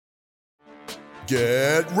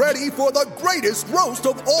Get ready for the greatest roast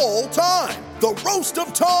of all time, the Roast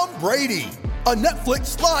of Tom Brady, a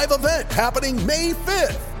Netflix live event happening May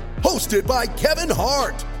 5th. Hosted by Kevin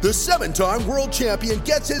Hart, the 7-time world champion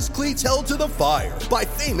gets his cleats held to the fire by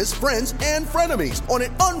famous friends and frenemies on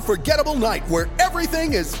an unforgettable night where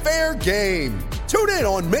everything is fair game. Tune in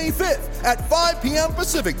on May 5th at 5 p.m.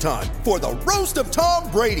 Pacific time for the Roast of Tom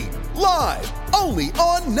Brady, live only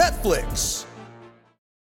on Netflix.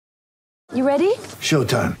 You ready?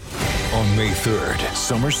 Showtime. On May 3rd,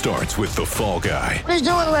 summer starts with The Fall Guy. Let's do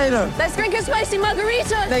it later. Let's drink a spicy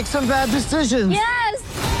margarita. Make some bad decisions. Yes!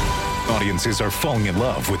 Audiences are falling in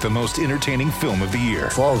love with the most entertaining film of the year.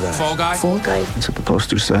 Fall Guy. Fall Guy? Fall guy. That's what the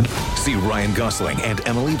poster said. See Ryan Gosling and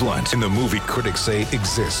Emily Blunt in the movie critics say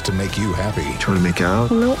exists to make you happy. Trying to make it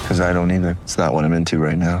out? Nope. Because I don't either. It's not what I'm into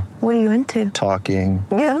right now. What are you into? Talking.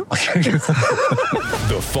 Yeah.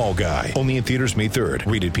 The Fall Guy. Only in theaters May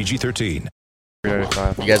 3rd. Rated PG-13. You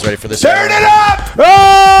guys ready for this? Turn it up!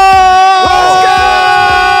 Oh!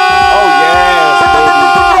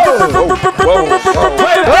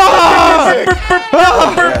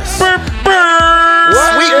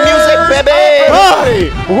 Sweet music, baby!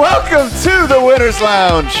 Welcome to the Winners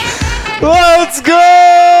Lounge. Let's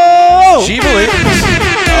go! She believes.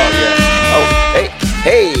 Oh,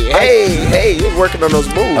 hey, you're working on those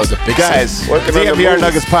moves. That was a big guys. Working on the DNVR moves.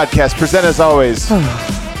 Nuggets podcast, presented as always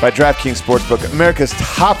by DraftKings Sportsbook, America's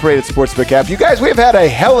top-rated sportsbook app. You guys, we've had a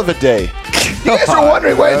hell of a day. You guys are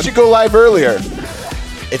wondering why didn't you go live earlier?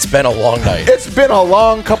 It's been a long night. It's been a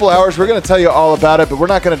long couple hours. We're going to tell you all about it, but we're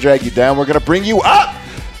not going to drag you down. We're going to bring you up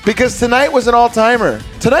because tonight was an all-timer.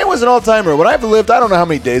 Tonight was an all-timer. When I've lived, I don't know how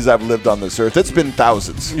many days I've lived on this earth. It's been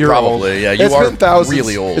thousands. Probably, yeah. You It's are been thousands.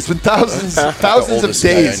 really old. It's been thousands of oldest guy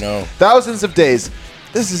I days. know. Thousands of days.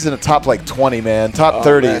 This is in a top like 20, man. Top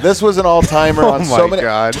 30. man. This was an all-timer on so many.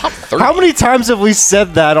 God. Top 30. How many times have we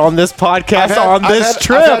said that on this podcast on this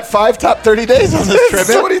trip? I've had 5 top 30 days on this trip.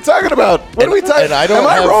 Man, what are you talking about? What are we talking? And I don't Am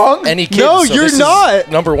I have wrong? any kids. No, so you're this is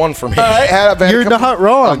not. number one for me. All right, You're not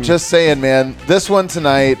wrong. I'm just saying, man. This one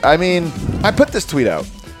tonight. I mean, I put this tweet out,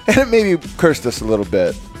 and it maybe cursed us a little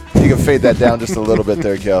bit. You can fade that down just a little bit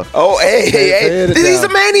there, Kel. Oh, hey. Fade it He's a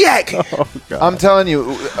down. maniac. I'm telling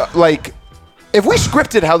you, like, if we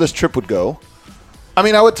scripted how this trip would go, I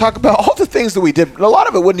mean, I would talk about all the things that we did. A lot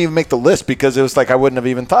of it wouldn't even make the list because it was like I wouldn't have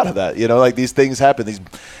even thought of that. You know, like these things happen.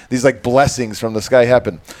 These like blessings from the sky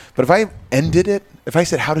happen. But if I ended it, if I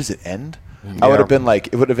said, how does it end? I would have been like,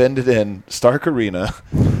 it would have ended in Stark Arena.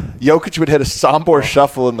 Jokic would hit a Sombor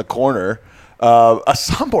shuffle in the corner. A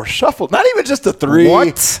Sombor shuffle, not even just a three.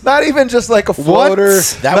 What? Not even just like a floater.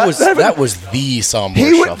 That was the Sombor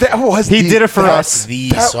shuffle. He did it for That's us. the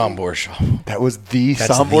Sombor shuffle. That was the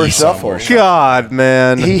That's Sombor the shuffle. Sombor shuffle. God,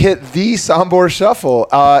 man. He hit the Sombor shuffle.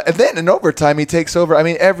 And then in overtime, he takes over. I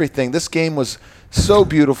mean, everything. This game was so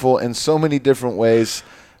beautiful in so many different ways.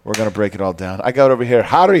 We're going to break it all down. I got over here.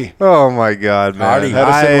 Hari. Oh, my God, man. Hardy. How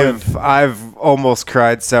does it win? I've almost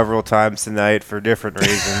cried several times tonight for different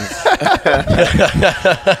reasons.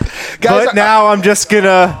 But now I'm just going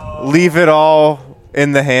to leave it all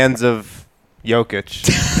in the hands of Jokic.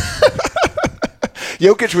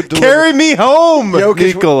 Jokic would deliver. Carry me home,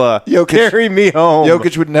 Jokic- Nikola. Jokic- Carry me home.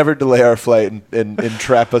 Jokic would never delay our flight and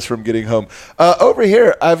trap us from getting home. Over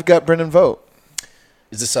here, I've got Brendan Vogt.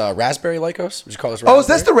 Is this Raspberry Lycos? Would you call this Oh, is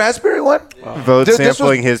this the raspberry one? Vote Dude, this was-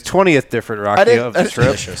 sampling his 20th different I Rocky didn't- of the trip.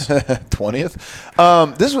 Delicious.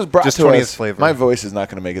 20th. This was brought Just to 20th us. flavor. My voice is not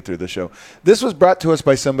going to make it through the show. This was brought to us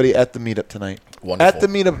by somebody at the meetup tonight. Wonderful. At the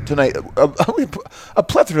meetup tonight, a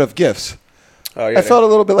plethora of gifts. Oh, yeah. I felt a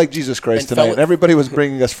little bit like Jesus Christ And tonight. fella- And everybody was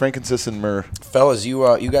bringing us frankincense and myrrh. Fellas,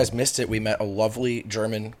 you guys missed it. We met a lovely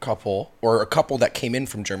German couple, or a couple that came in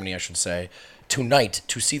from Germany, I should say, tonight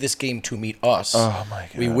to see this game, to meet us. Oh, my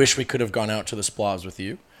God. We wish we could have gone out to the Splavs with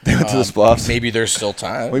you. They went to the Splavs. Maybe there's still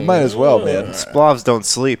time. We might as well, man. Splavs don't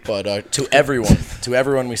sleep. But to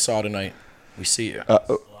everyone we saw tonight, we see you.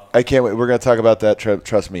 I can't wait. We're going to talk about that,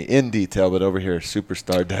 trust me, in detail. But over here,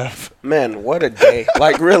 Superstar Dev. Man, what a day.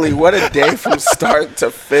 Like, really, what a day from start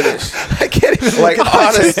to finish. I can't even Like, look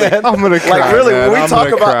at this, honestly. man. I'm gonna cry. Like, really, man. when I'm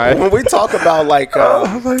gonna cry. we talk about, like,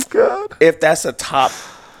 Oh, my God. if that's a top,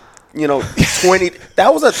 20,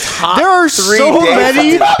 that was a top There are 3 so days many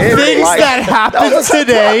in things life. that happened was a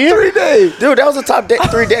today. 3 days. Dude, that was a top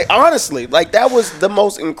 3 day. Honestly, like, that was the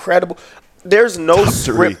most incredible. There's no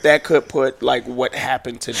script that could put, like, what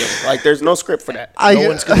happened today. Like, there's no script for that. No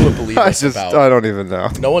one's going to believe us about. I don't even know.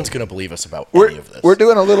 No one's going to believe us about any of this. We're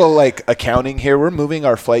doing a little like accounting here. We're moving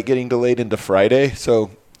our flight getting delayed into Friday. So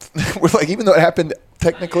we're like, even though it happened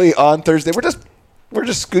technically on Thursday, we're just We're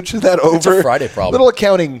just scooching that over. It's a Friday problem. Little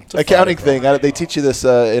accounting Friday thing. They teach you this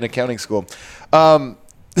in accounting school.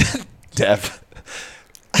 Dev.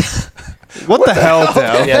 What the hell,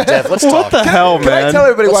 Dev? Yeah, Dev, let's talk. What the hell, man? Can I tell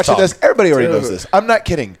everybody Let's watching talk. this? Everybody already knows this. I'm not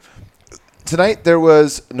kidding. Tonight there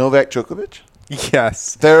was Novak Djokovic.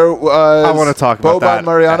 Yes. There was I wanna talk about Boban that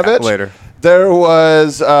Marjanovic. later. There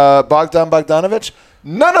was Bogdan Bogdanovic.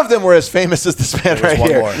 None of them were as famous as this man right one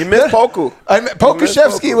here. more. You missed Poku.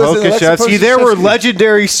 Pokashevsky was in Pokashevsky. There were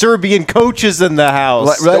legendary Serbian coaches in the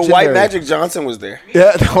house. Le- The White Legendary. Magic Johnson was there.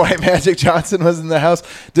 Yeah, the White Magic Johnson was in the house.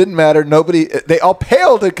 Didn't matter. Nobody. They all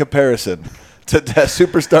paled in comparison to that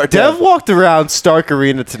superstar. Dev walked around Stark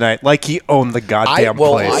Arena tonight like he owned the goddamn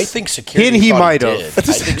place. I think security. And he thought might did. have. I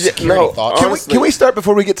think security no, thought. honestly- Can we start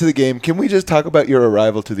before we get to the game? Can we just talk about your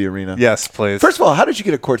arrival to the arena? Yes, please. First of all, how did you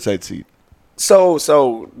get a courtside seat?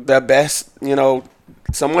 So the best,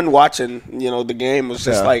 someone watching, the game was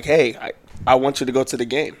just Yeah. like, hey, I want you to go to the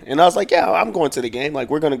game. And I was like, yeah, I'm going to the game.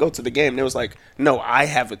 Like, we're going to go to the game. And it was like, no, I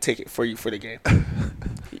have a ticket for you for the game.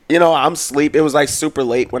 I'm asleep. It was like super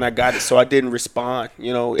late when I got it, so I didn't respond,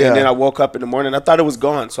 Yeah. And then I woke up in the morning. I thought it was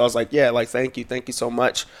gone. So I was like, yeah, like, thank you so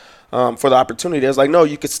much for the opportunity. They was like, no,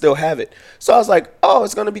 you could still have it. So I was like, oh,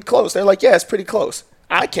 it's going to be close. They're like, yeah, it's pretty close.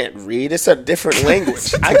 I can't read. It's a different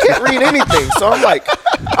language. I can't read anything. So I'm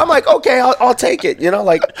like, okay, I'll take it.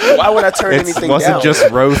 Like, why would I turn It anything wasn't down?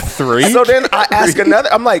 just row 3. So then I ask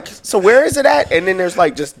another. I'm like, so where is it at? And then there's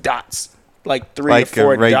like just dots, like 3 like or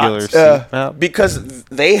 4 a regular dots. seat map. Because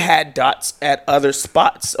they had dots at other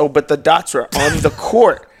spots. Oh, but the dots were on the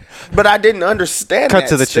court. But I didn't understand Cut that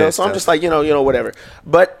to the still, chase, so I'm Dev. just like, whatever.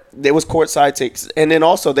 But it was courtside tickets. And then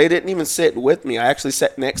also, they didn't even sit with me. I actually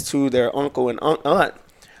sat next to their uncle and aunt.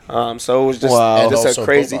 So it was just, Wow. just Also a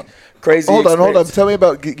crazy Boban. Hold on. experience. Tell me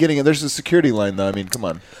about getting in. There's a security line, though. I mean, come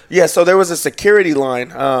on. Yeah, so there was a security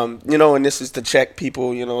line, and this is to check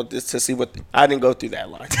people, just to see what. I didn't go through that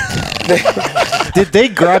line. Did they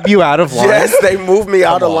grab you out of line? Yes, they moved me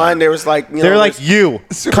out of line. There was like, They're like, you.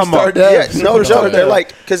 Come Superstar on. Dev. yeah, no Superstar joke. They're Dev.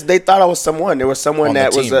 like, because they thought I was someone. There was someone On the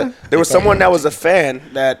that was team. there was someone that was a fan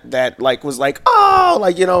that like was like, oh,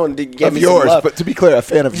 like and they gave of me yours, some love. but to be clear, a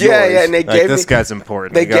fan of yours. Yeah, and they Like, gave this me guy's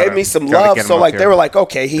important. They We gotta- gave me some gotta love, get him so up like here. they were like,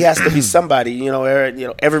 okay, he has to be somebody,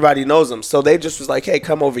 everybody knows him. So they just was like, hey,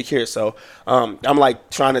 come over here. So I'm like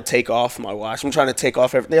trying to take off my watch. I'm trying to take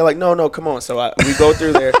off everything. They're like, no, come on. So we go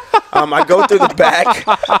through there. I go through the back.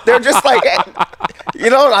 They're just like,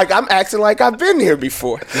 like I'm acting like I've been here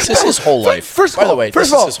before. This is his whole life. First By of the all, way,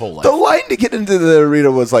 first this of all, is his whole life. the line to get into the arena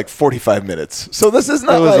was like 45 minutes. So this is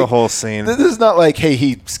not It was like a whole scene. This is not like, hey,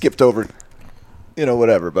 he skipped over,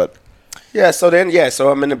 whatever. But Yeah, so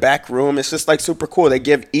I'm in the back room. It's just like super cool. They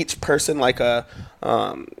give each person like a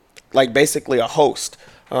like basically a host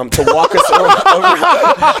to walk us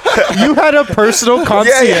around. You had a personal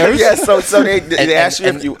concierge. Yeah. So they asked you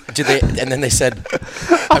if you. did they, and then they said,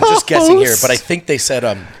 I'm just guessing here, but I think they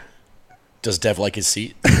said, does Dev like his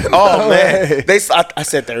seat? Oh man, I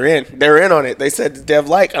said they're in on it. They said Dev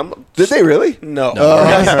like did they really? no.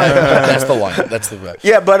 That's the line. That's the.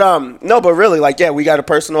 Yeah, but no, but really, like, yeah, we got a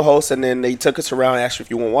personal host, and then they took us around, asked you if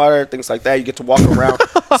you want water, things like that. You get to walk around.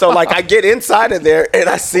 So, like, I get inside of there, and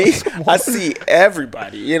I see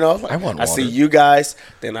everybody. I want I see water. you guys.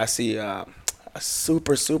 Then I see a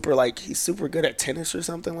super like he's super good at tennis or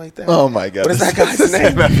something like that. Oh my god! What is that guy's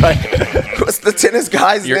name? What's the tennis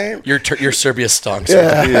guy's name? Your Serbia stonks.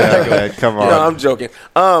 Yeah. Yeah, man, come on. I'm joking.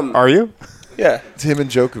 Are you? Yeah. It's him and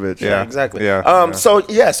Djokovic. Yeah. Exactly. Yeah. So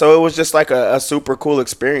it was just like a super cool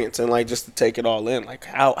experience, and like just to take it all in, like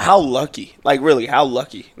how lucky, like really how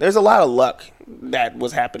lucky. There's a lot of luck that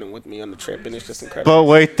was happening with me on the trip, and it's just incredible. But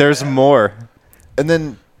wait, there's more. And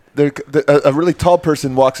then a really tall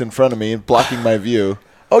person walks in front of me and blocking my view.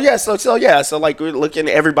 Oh yeah, so like we're looking,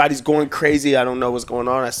 everybody's going crazy. I don't know what's going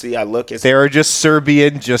on. I look. It's, There are just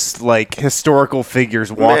Serbian, just like historical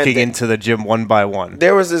figures walking they- into the gym one by one.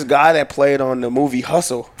 there was this guy that played on the movie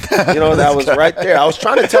Hustle. That was right there. I was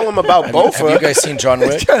trying to tell him about Bofa. Have you guys seen John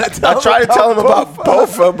Wick? I tried to tell him about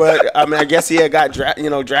Bofa, but I mean, I guess he had got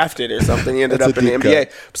drafted or something. He ended That's up in a the deep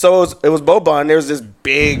NBA. So it was Boban. There was this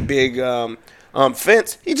big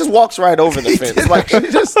fence. He just walks right over the fence. Like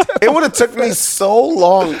it would have took me so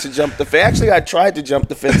long to jump the fence. Actually, I tried to jump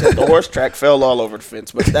the fence at the horse track, fell all over the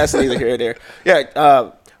fence, but that's neither here nor there.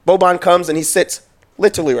 Yeah, Boban comes and he sits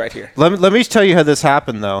literally right here. Let me tell you how this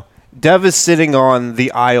happened, though. Dev is sitting on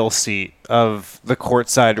the aisle seat of the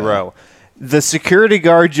courtside row. The security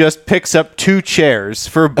guard just picks up 2 chairs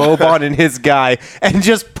for Boban and his guy and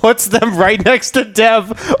just puts them right next to Dev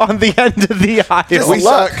on the end of the aisle. We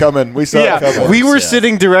saw it coming. We were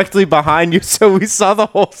sitting directly behind you, so we saw the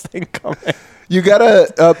whole thing coming. You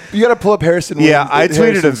gotta pull up Harrison. Yeah, I tweeted a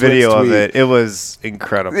Harrison video Swift's of tweet. it. It was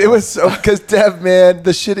incredible. It was because Dev, man,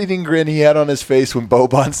 the shit-eating grin he had on his face when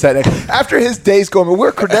Boban sat in. After his days going,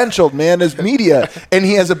 we're credentialed, man, as media, and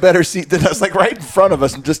he has a better seat than us, like right in front of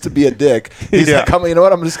us, just to be a dick. He's Yeah. like, come on, you know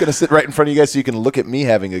what? I'm just gonna sit right in front of you guys so you can look at me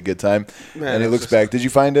having a good time. Man, And he it's looks just- back. Did you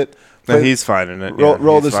find it? No, he's finding it. Roll- yeah,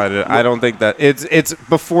 roll he's this- finding it. I don't think that it's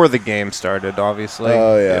before the game started. Obviously.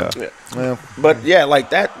 Oh yeah. Yeah. Well, But yeah, like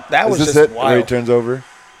that is was this just it? Where he wild. turns over.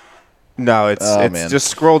 No, it's man. just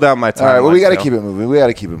scroll down my timeline. All right, well, we got to keep it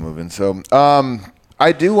moving. So,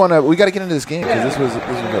 I do want to. We got to get into this game because this was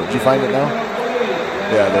dope. Did you find it now?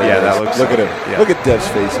 Yeah, there Yeah, it that is. looks Look at so- him. yeah. Look at Dev's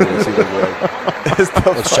face here. Let's see the way. It's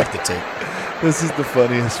the Let's check the tape. This is the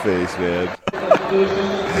funniest face, man.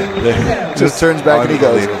 Just turns back and he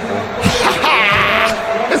goes.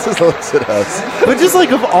 This is looks at us. But just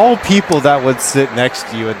like of all people that would sit next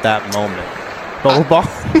to you at that moment,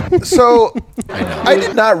 Boban. So I know. I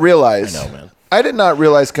did not realize. I know, man. I did not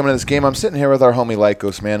realize coming to this game. I'm sitting here with our homie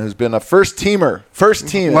Lycos, man, who's been a first teamer. First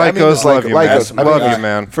team. Lycos, love you, man. Lycos. Love you,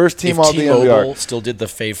 man. First team If all T-Mobile DMVR. still did the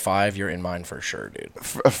Fave 5, you're in mine for sure, dude.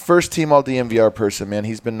 A first team all DMVR person, man.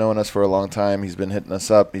 He's been knowing us for a long time. He's been hitting us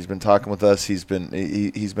up. He's been talking with us. He's been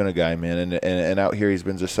a guy, man. And out here, he's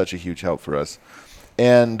been just such a huge help for us.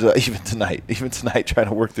 And even tonight, trying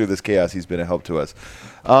to work through this chaos, he's been a help to us.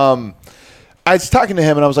 I was talking to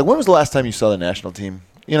him, and I was like, when was the last time you saw the national team?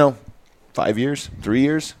 5 years, 3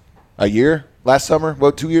 years, a year, last summer?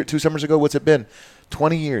 Well, 2 summers ago, what's it been?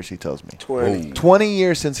 20 years, he tells me. 20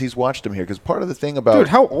 years since he's watched him here. Because part of the thing about... Dude,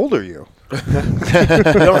 how old are you? You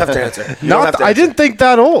don't have to answer. You don't have to I answer. didn't think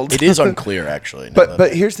that old. It is unclear, actually. now that-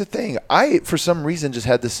 But here's the thing. I, for some reason, just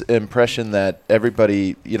had this impression that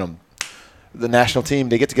everybody, the national team,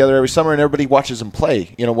 they get together every summer and everybody watches them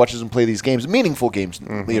play. Watches them play these games, meaningful games.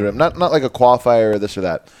 Not like a qualifier or this or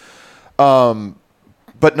that.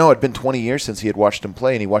 But no, it'd been 20 years since he had watched him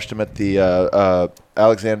play, and he watched him at the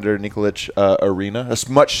Alexander Nikolic Arena,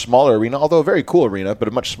 a much smaller arena, although a very cool arena, but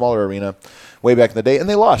a much smaller arena way back in the day. And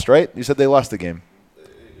they lost, right? You said they lost the game.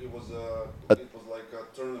 It was like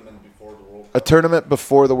a tournament before the World Cup. A tournament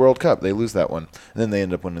before the World Cup. They lose that one. And then they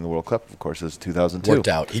end up winning the World Cup, of course, as 2002. worked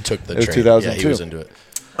out. He took the It was train. 2002. Yeah, he was into it.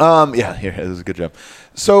 Yeah, it was a good job.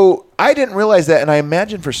 So I didn't realize that, and I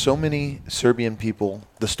imagine for so many Serbian people,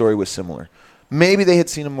 the story was similar. Maybe they had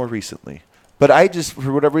seen him more recently. But I just,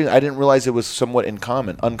 for whatever reason, I didn't realize it was somewhat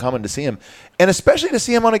uncommon to see him. And especially to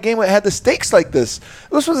see him on a game that had the stakes like this.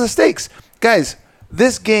 This was the stakes. Guys,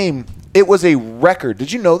 this game, it was a record.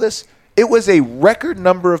 Did you know this? It was a record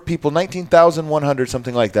number of people, 19,100,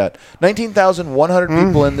 something like that. 19,100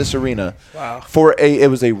 people in this arena. Wow. It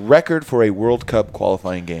was a record for a World Cup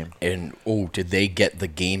qualifying game. And, did they get the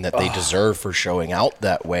game that they deserve for showing out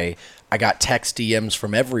that way? I got text DMs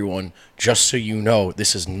from everyone, just so you know,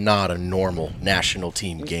 this is not a normal national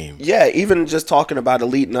team game. Yeah, even just talking about it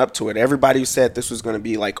leading up to it, everybody said this was going to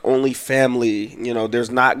be like only family. There's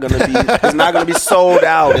not going to be it's not going to be sold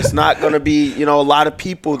out. It's not going to be a lot of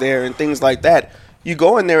people there and things like that. You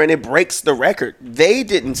go in there and it breaks the record. They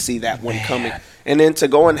didn't see that one coming, and then to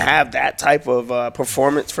go and have that type of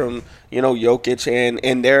performance from Jokic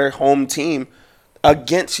and their home team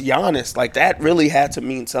against Giannis, like that really had to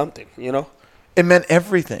mean something. It meant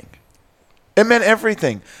everything. It meant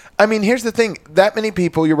everything. I mean, here's the thing. That many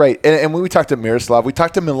people, you're right. And when we talked to Miroslav, we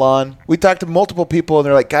talked to Milan, we talked to multiple people, and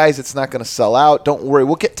they're like, guys, it's not going to sell out. Don't worry.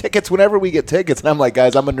 We'll get tickets whenever we get tickets. And I'm like,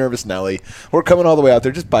 guys, I'm a nervous Nelly. We're coming all the way out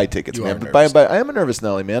there. Just buy tickets, You man. are But nervous. I am a nervous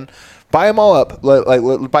Nelly, man. Buy them all up.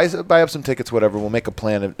 Buy up some tickets, whatever. We'll make a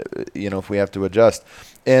plan, if we have to adjust.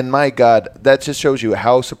 And my God, that just shows you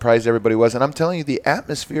how surprised everybody was. And I'm telling you, the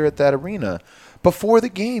atmosphere at that arena before the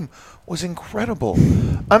game was incredible.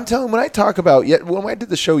 I'm telling you, when I talk about, when I did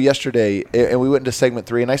the show yesterday and we went into segment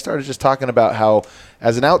 3 and I started just talking about how,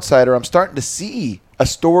 as an outsider, I'm starting to see a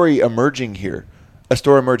story emerging here.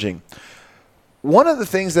 One of the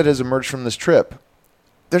things that has emerged from this trip,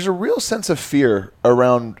 there's a real sense of fear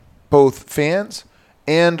around both fans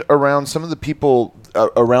and around some of the people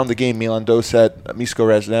around the game, Milan Doset, Misko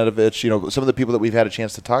Raznatovic, some of the people that we've had a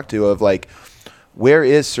chance to talk to of like, where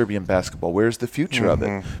is Serbian basketball? Where's the future of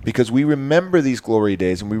it? Because we remember these glory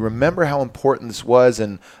days and we remember how important this was.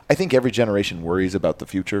 And I think every generation worries about the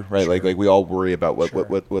future, right? Sure. Like we all worry about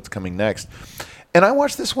what's coming next. And I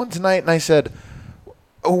watched this one tonight and I said,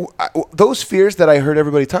 those fears that I heard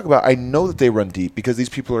everybody talk about, I know that they run deep because these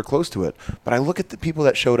people are close to it. But I look at the people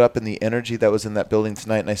that showed up and the energy that was in that building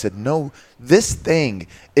tonight, and I said, no, this thing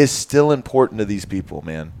is still important to these people,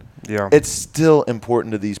 man. Yeah. It's still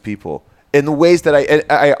important to these people. in the ways that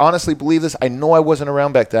I honestly believe this. I know I wasn't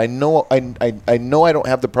around back then. I know I know I don't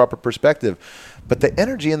have the proper perspective. But the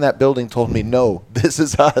energy in that building told me, no, this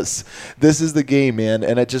is us. This is the game, man.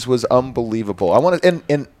 And it just was unbelievable. I want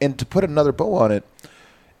to and to put another bow on it,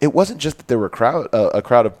 it wasn't just that there were a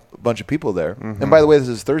crowd of a bunch of people there. And by the way, this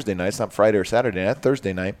is Thursday night. It's not Friday or Saturday night.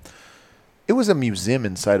 Thursday night. It was a museum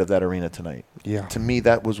inside of that arena tonight. Yeah. To me,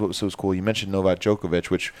 that was what was so cool. You mentioned Novak Djokovic,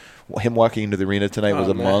 which him walking into the arena tonight was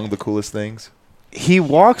among the coolest things. He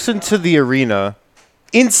walks into the arena,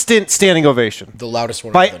 instant standing ovation. The loudest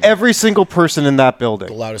one. By every single person in that building.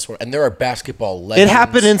 The loudest one. And there are basketball legends. It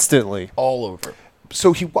happened instantly. All over.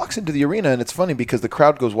 So he walks into the arena, and it's funny because the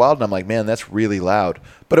crowd goes wild, and I'm like, man, that's really loud.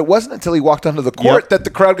 But it wasn't until he walked onto the court that the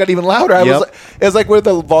crowd got even louder. It was like where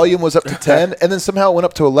the volume was up to 10, and then somehow it went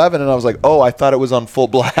up to 11, and I was like, oh, I thought it was on full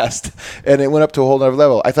blast, and it went up to a whole other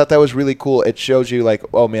level. I thought that was really cool. It shows you, like,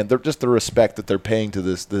 oh, man, they're just the respect that they're paying to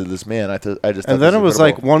this man. And then it was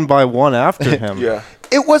like one by one after him. Yeah.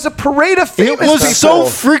 It was a parade of famous people. It was so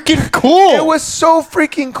freaking cool. It was so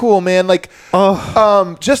freaking cool, man. Like,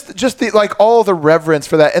 just the like all the reverence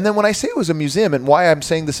for that. And then when I say it was a museum, and why I'm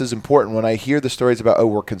saying this is important, when I hear the stories about, oh,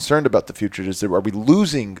 we're concerned about the future, are we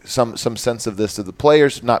losing some sense of this to the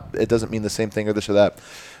players? Not, it doesn't mean the same thing or this or that.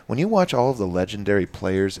 When you watch all of the legendary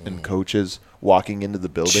players and coaches walking into the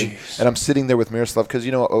building, and I'm sitting there with Miroslav because,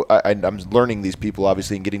 you know, I'm learning these people,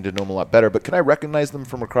 obviously, and getting to know them a lot better, but can I recognize them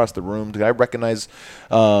from across the room? Can I recognize,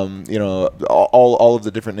 you know, all of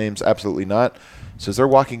the different names? Absolutely not. So as they're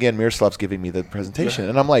walking in, Miroslav's giving me the presentation,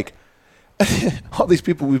 and I'm like, all these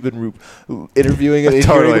people we've been interviewing and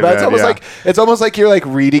hearing about. It's almost like you're like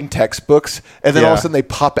reading textbooks, and then all of a sudden they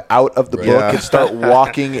pop out of the book and start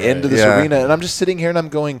walking into this arena. And I'm just sitting here and I'm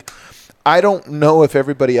going, I don't know if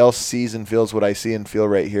everybody else sees and feels what I see and feel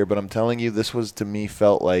right here, but I'm telling you, this was to me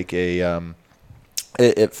felt like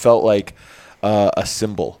it felt like a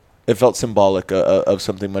symbol. It felt symbolic of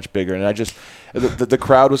something much bigger, and I just the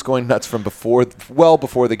crowd was going nuts from well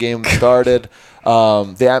before the game started.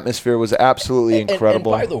 The atmosphere was absolutely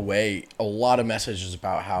incredible. And by the way, a lot of messages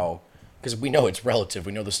about how, because we know it's relative,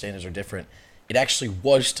 we know the standards are different. It actually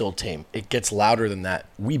was still tame. It gets louder than that.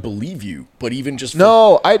 We believe you, but even just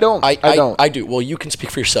no, I don't. I don't. I do. Well, you can speak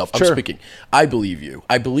for yourself. I'm speaking. I believe you.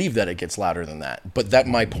 I believe that it gets louder than that. But that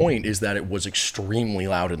my point is that it was extremely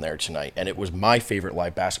loud in there tonight, and it was my favorite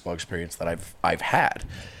live basketball experience that I've had.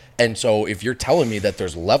 And so, if you're telling me that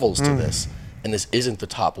there's levels to this, and this isn't the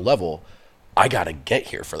top level, I gotta get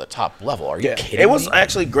here for the top level. Are you kidding me? It was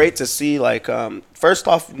actually great to see. Like, first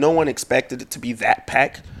off, no one expected it to be that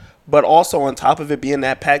packed. But also on top of it being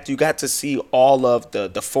that packed, you got to see all of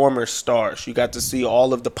the former stars. You got to see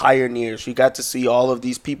all of the pioneers. You got to see all of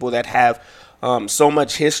these people that have so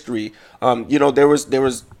much history. You know, there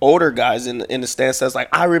was older guys in the stands that's like,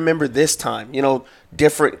 I remember this time. You know,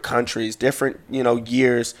 different countries, different, you know,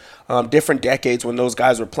 years, different decades when those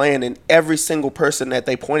guys were playing, and every single person that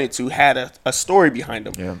they pointed to had a story behind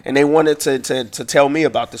them, and they wanted to tell me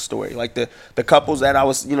about the story. Like the couples that I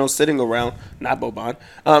was, you know, sitting around, not Boban,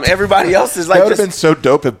 everybody else is like, that would have been so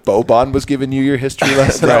dope if Boban was giving you your history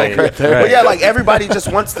lesson right there. But yeah, like everybody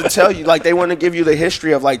just wants to tell you, like they want to give you the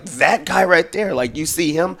history of like that guy right there. Like you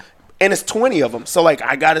see him, and it's 20 of them. So like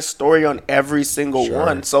I got a story on every single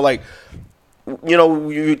one. So like, you know,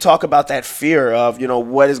 you talk about that fear of, you know,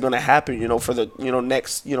 what is going to happen, you know, for the, you know,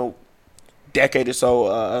 next, you know, decade or so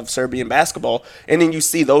of Serbian basketball. And then you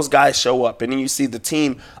see those guys show up, and then you see the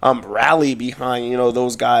team rally behind, you know,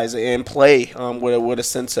 those guys and play with a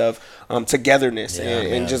sense of togetherness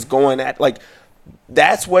and just going at, like,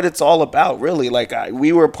 that's what it's all about, really. Like,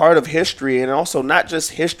 we were part of history, and also not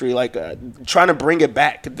just history, like trying to bring it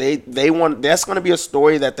back. They want, that's going to be a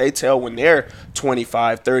story that they tell when they're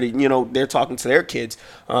 25, 30, you know, they're talking to their kids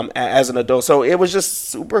as an adult. So it was just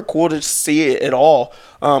super cool to see it all,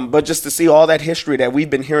 but just to see all that history that we've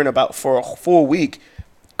been hearing about for a full week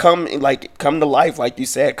come to life, like you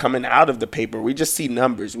said, coming out of the paper. We just see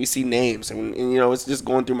numbers, we see names, and you know, it's just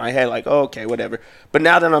going through my head like, oh, okay, whatever. But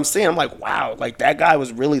now that I'm seeing, I'm like, wow, like that guy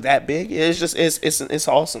was really that big. It's just it's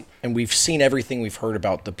awesome. And we've seen everything we've heard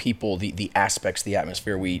about the people, the aspects, the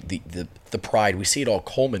atmosphere, the pride. We see it all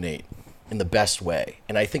culminate in the best way.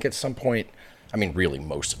 And I think at some point, I mean, really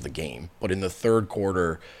most of the game, but in the third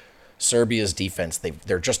quarter, Serbia's defense,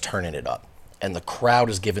 they're just turning it up, and the crowd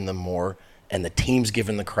is giving them more. And the team's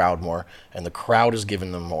giving the crowd more, and the crowd is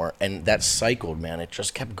giving them more. And that cycled, man. It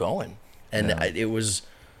just kept going. And it was,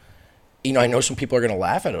 you know, I know some people are going to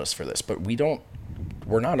laugh at us for this, but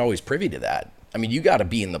we're not always privy to that. I mean, you got to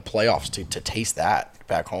be in the playoffs to taste that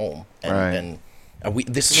back home. And,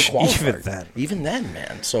 this is a qualifier. Even then,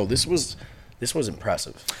 man. So this was This was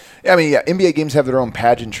impressive. I mean, yeah, NBA games have their own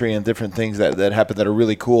pageantry and different things that happen that are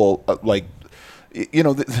really cool.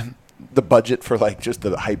 The budget for like just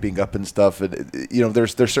the hyping up and stuff, and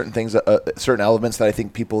there's certain things, certain elements that I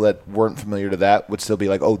think people that weren't familiar to that would still be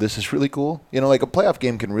like, oh, this is really cool. Like a playoff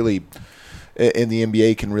game can really, in the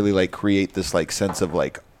NBA, can really like create this like sense of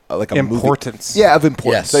like a importance. Movie. Yeah, of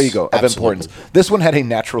importance. Yes, there you go. Of absolutely. importance. This one had a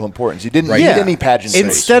natural importance. You didn't need any pageantry.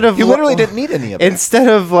 You literally didn't need any of it. Instead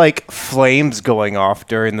of like flames going off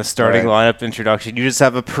during the starting Right. lineup introduction, you just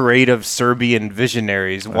have a parade of Serbian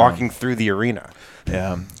visionaries walking through the arena.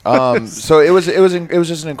 Yeah. So it was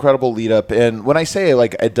just an incredible lead up, and when I say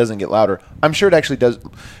like it doesn't get louder, I'm sure it actually does.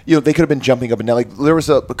 They could have been jumping up and down. Like there was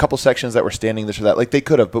a couple sections that were standing this or that. Like they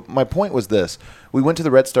could have. But my point was this: we went to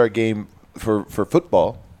the Red Star game for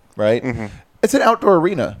football, right? Mm-hmm. It's an outdoor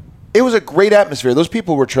arena. It was a great atmosphere. Those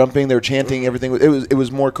people were trumping, they were chanting, everything. It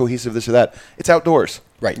was more cohesive, this or that. It's outdoors.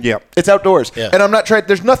 Right. Yeah. It's outdoors, and I'm not trying.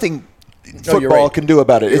 There's nothing football can do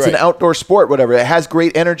about it. It's an outdoor sport, whatever. It has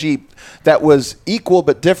great energy that was equal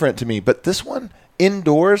but different to me. But this one,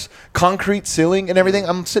 indoors, concrete ceiling and everything,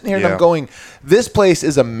 I'm sitting here and I'm going, this place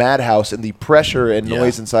is a madhouse, and the pressure and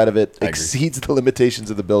noise inside of it exceeds the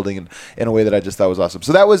limitations of the building in a way that I just thought was awesome.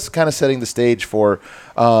 So that was kind of setting the stage for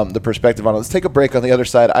the perspective on it. Let's take a break. On the other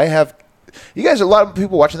side, you guys, a lot of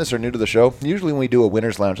people watching this are new to the show. Usually when we do a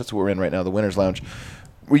Winner's Lounge, that's what we're in right now, the Winner's Lounge.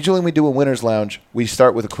 Usually when we do a Winner's Lounge, we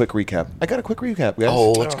start with a quick recap. I got a quick recap, guys.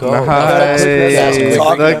 Oh, let's go. Nice.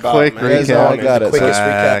 The quick recap. I got it. Quickest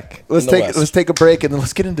recap. Let's take a break, and then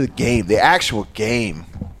let's get into the game, the actual game.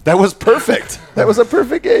 That was perfect. That was a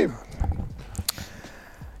perfect game.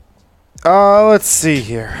 Let's see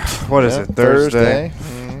here. What is it? Thursday.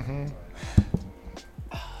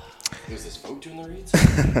 Is this vote in the reads?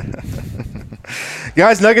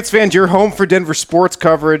 Guys, Nuggets fans, you're home for Denver sports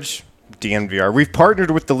coverage. DNVR. We've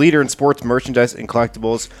partnered with the leader in sports merchandise and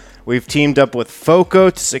collectibles. We've teamed up with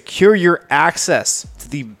FOCO to secure your access to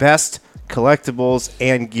the best collectibles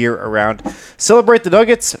and gear around. Celebrate the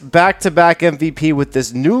Nuggets back-to-back MVP with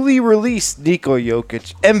this newly released Nikola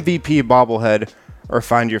Jokic MVP bobblehead, or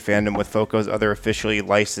find your fandom with FOCO's other officially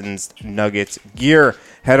licensed Nuggets gear.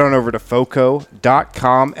 Head on over to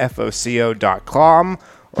foco.com, FOCO.com,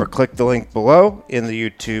 or click the link below in the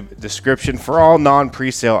YouTube description. For all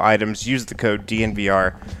non-presale items, use the code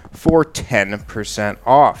DNVR for 10%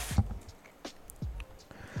 off.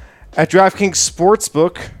 At DraftKings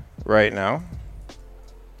Sportsbook right now,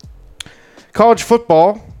 college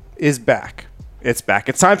football is back. It's back.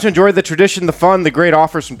 It's time to enjoy the tradition, the fun, the great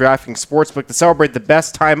offers from DraftKings Sportsbook to celebrate the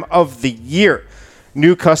best time of the year.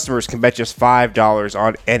 New customers can bet just $5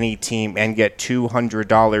 on any team and get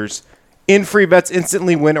 $200 in free bets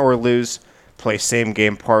instantly, win or lose. Play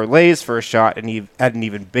same-game parlays for a shot and at an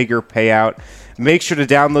even bigger payout. Make sure to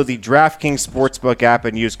download the DraftKings Sportsbook app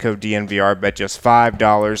and use code DNVR. Bet just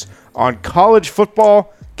 $5 on college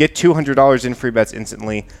football. Get $200 in free bets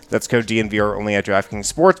instantly. That's code DNVR only at DraftKings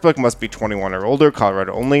Sportsbook. Must be 21 or older.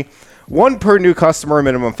 Colorado only. One per new customer.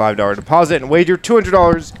 Minimum $5 deposit and wager.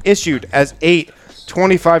 $200 issued as 8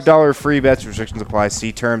 $25 free bets. Restrictions apply.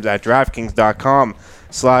 See terms at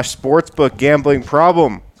DraftKings.com/sportsbook. Gambling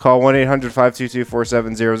problem. Call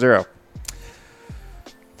 1-800-522-4700.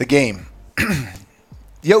 The game.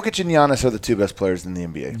 Jokic and Giannis are the two best players in the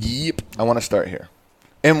NBA. Yep. I want to start here.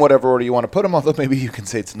 In whatever order you want to put them, although maybe you can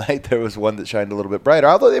say tonight there was one that shined a little bit brighter.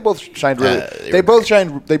 Although they both shined really, they both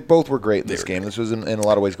were great in this game. This was in a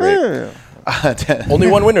lot of ways great. Only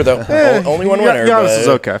one winner though. Only one winner. Giannis is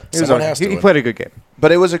okay. He played a good game.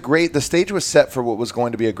 But it was the stage was set for what was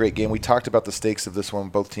going to be a great game. We talked about the stakes of this one.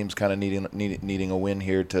 Both teams kind of needing a win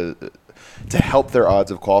here to help their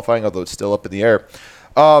odds of qualifying, although it's still up in the air.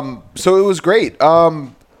 So it was great.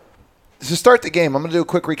 To start the game, I'm going to do a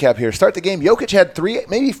quick recap here. Start the game. Jokic had 3,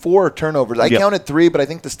 maybe 4 turnovers. I counted 3, but I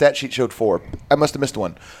think the stat sheet showed 4. I must have missed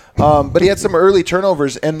one. But he had some early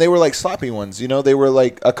turnovers, and they were like sloppy ones. You know, they were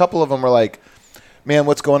like a couple of them were like, man,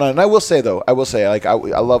 what's going on? And I will say, like I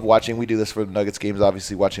love watching. We do this for the Nuggets games,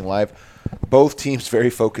 obviously watching live. Both teams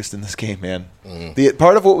very focused in this game, man. The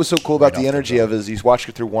part of what was so cool about the energy of it is he's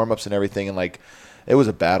watching through warm-ups and everything, and like it was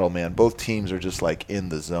a battle, man. Both teams are just like in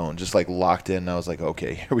the zone, just like locked in. And I was like,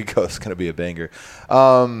 okay, here we go. It's gonna be a banger.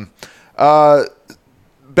 Battle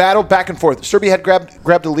back and forth. Serbia had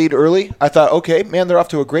grabbed the lead early. I thought, okay, man, they're off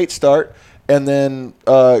to a great start. And then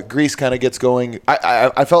Greece kind of gets going.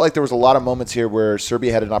 I felt like there was a lot of moments here where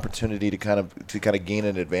Serbia had an opportunity to kind of gain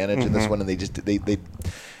an advantage in this one, and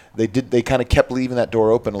they kind of kept leaving that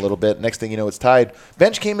door open a little bit. Next thing you know, it's tied.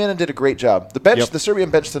 Bench came in and did a great job. The Serbian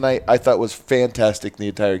bench tonight, I thought was fantastic the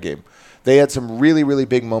entire game. They had some really, really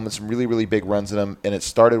big moments, some really, really big runs in them, and it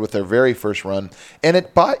started with their very first run, and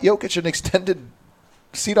it bought Jokic an extended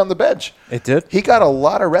seat on the bench. It did. He got a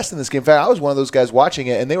lot of rest in this game. In fact, I was one of those guys watching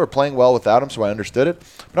it, and they were playing well without him, so I understood it.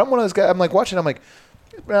 But I'm one of those guys. I'm like watching. I'm like,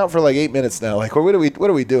 he's been out for like 8 minutes now. Like, what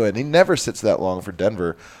are we doing? He never sits that long for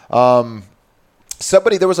Denver.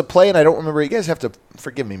 There was a play, and I don't remember. You guys have to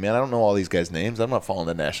forgive me, man. I don't know all these guys' names. I'm not following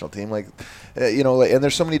the national team. And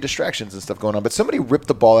there's so many distractions and stuff going on. But somebody ripped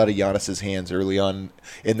the ball out of Giannis's hands early on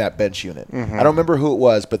in that bench unit. Mm-hmm. I don't remember who it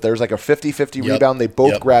was, but there's like a 50-50 rebound. They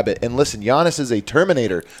both grab it. And listen, Giannis is a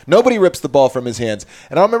Terminator. Nobody rips the ball from his hands.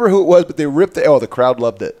 And I don't remember who it was, but they ripped it. Oh, the crowd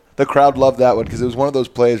loved it. The crowd loved that one because it was one of those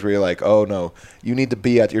plays where you're like, oh, no, you need to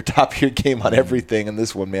be at your top of your game on everything. And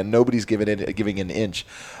this one, man, nobody's giving an inch.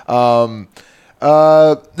 Then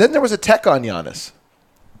there was a tech on Giannis.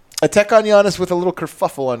 A tech on Giannis with a little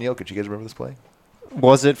kerfuffle on Jokic. You guys remember this play?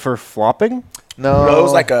 Was it for flopping? No. No, it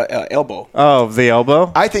was like a elbow. Oh, the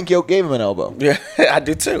elbow? I think Jokic gave him an elbow. Yeah, I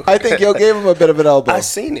do too. I think Jokic gave him a bit of an elbow. I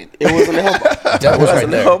seen it. It was an elbow. That was right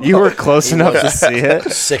there. You were close enough to see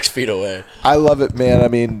it. 6 feet away. I love it, man. I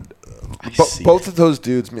mean, both of those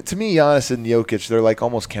dudes, to me, Giannis and Jokic, they're like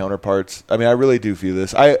almost counterparts. I mean, I really do feel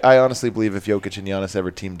this. I honestly believe if Jokic and Giannis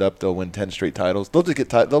ever teamed up, they'll win 10 straight titles. They'll just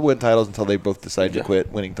they'll win titles until they both decide to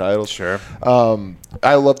quit winning titles. Sure.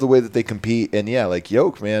 I love the way that they compete, and yeah, like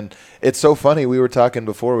Jokic, man, it's so funny. We were talking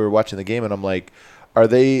before we were watching the game, and I'm like,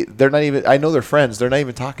 they're not even. I know they're friends. They're not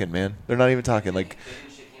even talking, man. They're not even talking. Like,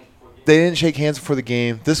 they didn't shake hands before the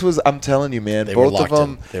game. This was, I'm telling you, man. Both of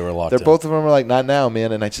them, they were locked in. Both of them were like, not now,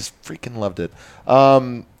 man. And I just freaking loved it.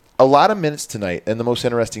 A lot of minutes tonight, and the most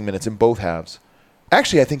interesting minutes in both halves.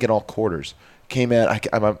 Actually, I think in all quarters came at.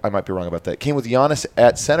 I might be wrong about that. Came with Giannis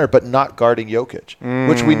at center, but not guarding Jokic,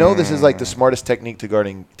 which we know this is like the smartest technique to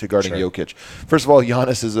guarding Jokic. First of all,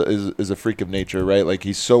 Giannis is a freak of nature, right? Like,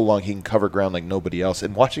 he's so long he can cover ground like nobody else.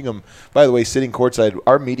 And watching him, by the way, sitting courtside,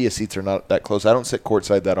 our media seats are not that close. I don't sit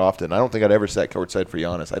courtside that often. I don't think I'd ever sat courtside for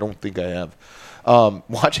Giannis. I don't think I have.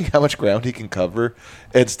 Watching how much ground he can cover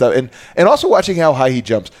and stuff, and also watching how high he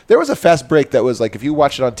jumps. There was a fast break that was like, if you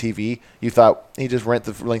watch it on TV, you thought he just ran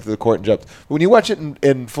the length of the court and jumped. But when you watch it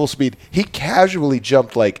in full speed, he casually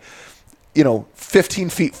jumped 15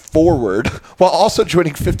 feet forward while also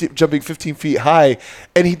jumping 15 feet high,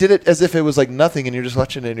 and he did it as if it was like nothing. And you're just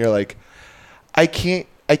watching it, and you're like, I can't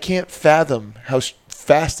fathom how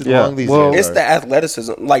fast and long these guys it's are. the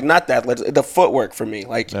athleticism, like not the athleticism, the footwork for me.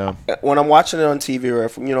 Like when I'm watching it on TV,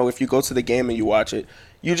 or if you go to the game and you watch it,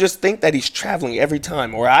 you just think that he's traveling every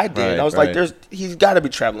time. Or I did. Right, I was like, he's got to be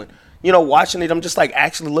traveling. Watching it, I'm just like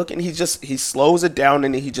actually looking. He slows it down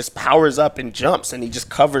and he just powers up and jumps, and he just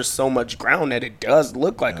covers so much ground that it does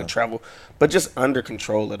look like a travel, but just under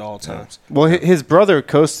control at all times. Well, his brother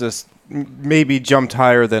Kostas maybe jumped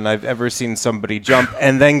higher than I've ever seen somebody jump,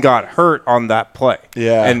 and then got hurt on that play.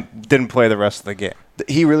 Yeah, and didn't play the rest of the game.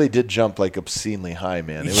 He really did jump like obscenely high,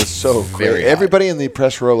 man. It was so great. Everybody in the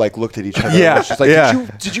press row like looked at each other. Yeah, it was just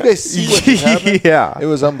like, did you guys see what just happened? Yeah, it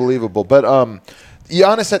was unbelievable. But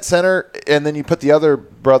Giannis at center, and then you put the other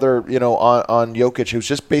brother, on Jokic, who's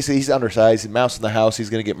just basically, he's undersized, he's mouse in the house, he's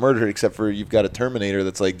going to get murdered, except for you've got a Terminator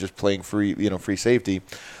that's like just playing free safety.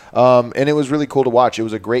 And it was really cool to watch. It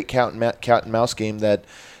was a great cat and mouse game that,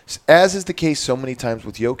 as is the case so many times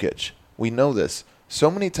with Jokic, we know this. So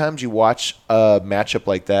many times you watch a matchup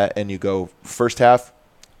like that and you go, first half,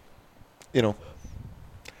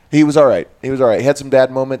 he was all right. He had some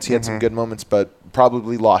bad moments. He had some good moments, but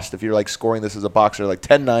probably lost if you're like scoring this as a boxer, like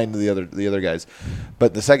 10-9 to the other guys.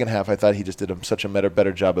 But the second half, I thought he just did such a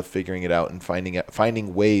better job of figuring it out and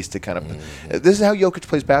finding ways to kind of. This is how Jokic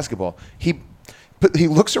plays basketball. He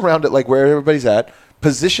looks around at like where everybody's at,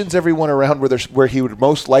 positions everyone around where he would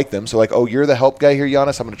most like them. So like, oh, you're the help guy here,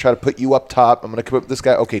 Giannis. I'm going to try to put you up top. I'm going to come up with this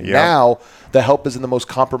guy. Okay, now the help is in the most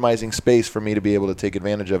compromising space for me to be able to take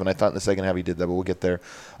advantage of. And I thought in the second half he did that, but we'll get there.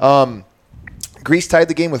 Greece tied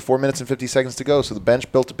the game with 4 minutes and 50 seconds to go. So the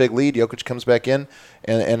bench built a big lead. Jokic comes back in,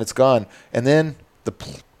 and it's gone. And then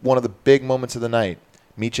one of the big moments of the night,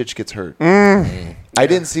 Micic gets hurt. I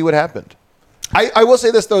didn't see what happened. I will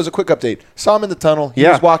say this, though, as a quick update. Saw him in the tunnel. He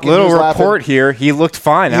was walking. Little he was report laughing. here. He looked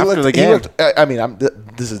fine after the game.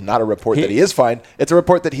 This is not a report that he is fine. It's a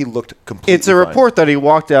report that he looked completely It's a report that he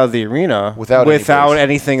walked out of the arena without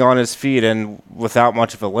anything on his feet and without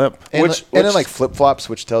much of a limp. And in like flip-flops,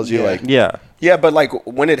 which tells you like... Yeah. Yeah, but like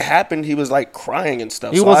when it happened, he was like crying and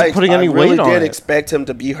stuff. He wasn't putting any weight on I really did it. expect him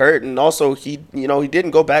to be hurt, and also he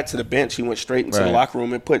didn't go back to the bench. He went straight into the Right. locker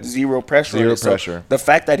room and put zero pressure. on Zero it. So pressure. the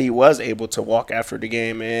fact that he was able to walk after the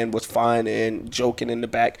game and was fine and joking in the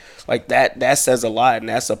back, like that says a lot, and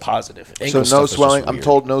that's a positive. So Ankle no stuff is just swelling. I'm weird.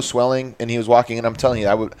 told no swelling, and he was walking. And I'm telling you,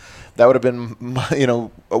 that would have been,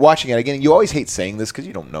 watching it again. You always hate saying this because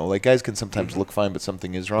you don't know. Like guys can sometimes look fine, but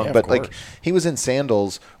something is wrong. Yeah, of but like course. he was in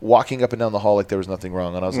sandals, walking up and down the hall like there was nothing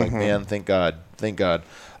wrong, and I was like, man, thank God.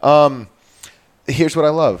 Here's what I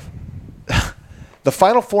love. The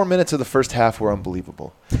final 4 minutes of the first half were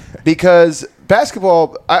unbelievable because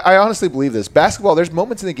basketball, I honestly believe this. Basketball, there's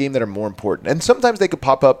moments in the game that are more important. And sometimes they could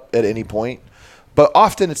pop up at any point, but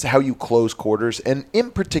often it's how you close quarters and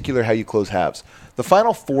in particular how you close halves. The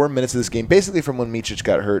final 4 minutes of this game, basically from when Micic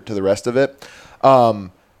got hurt to the rest of it,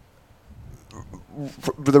 the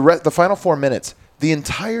final 4 minutes, the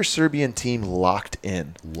entire Serbian team locked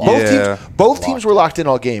in. Both teams were locked in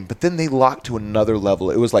all game, but then they locked to another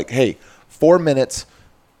level. It was like, hey, 4 minutes,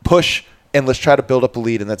 push, and let's try to build up a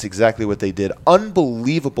lead, and that's exactly what they did.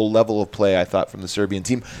 Unbelievable level of play, I thought, from the Serbian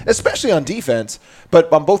team, especially on defense,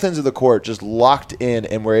 but on both ends of the court, just locked in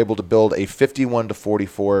and were able to build a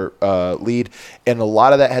 51-44 lead, and a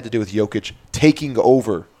lot of that had to do with Jokic taking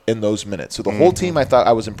over in those minutes. So the whole team, I thought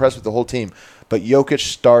I was impressed with the whole team, but Jokic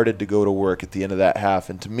started to go to work at the end of that half,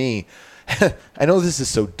 and to me, I know this is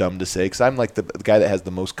so dumb to say because I'm like the guy that has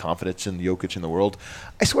the most confidence in Jokic in the world.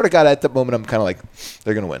 I swear to God, at that moment, I'm kind of like,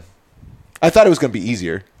 they're going to win. I thought it was going to be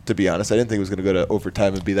easier, to be honest. I didn't think it was going to go to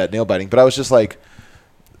overtime and be that nail-biting. But I was just like,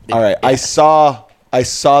 all right, I saw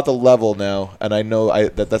the level now, and I know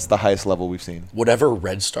that's the highest level we've seen. Whatever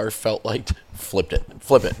Red Star felt like, flip it.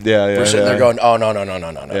 Yeah, We're sitting there going, oh, no.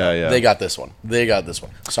 Yeah. They got this one.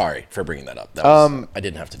 Sorry for bringing that up. I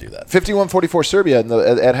didn't have to do that. 51-44 Serbia at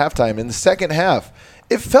halftime. In the second half,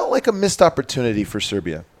 it felt like a missed opportunity for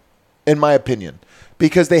Serbia, in my opinion,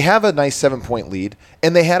 because they have a nice 7-point lead,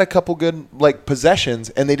 and they had a couple good possessions,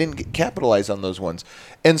 and they didn't capitalize on those ones.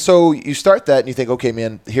 And so you start that, and you think, okay,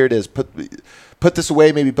 man, here it is. Put this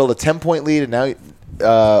away, maybe build a 10-point lead, and now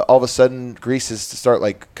all of a sudden Greece is to start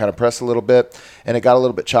kind of press a little bit, and it got a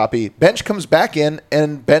little bit choppy. Bench comes back in,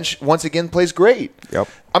 and Bench once again plays great. Yep.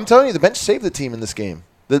 I'm telling you, the bench saved the team in this game.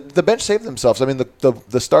 The bench saved themselves. I mean,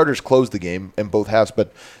 the starters closed the game in both halves,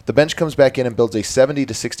 but the bench comes back in and builds a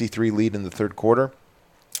 70-63 lead in the third quarter.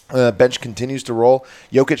 Bench continues to roll.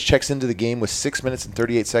 Jokic checks into the game with 6 minutes and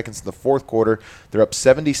 38 seconds in the fourth quarter. They're up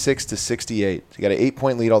 76-68. You got an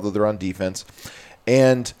 8-point lead, although they're on defense.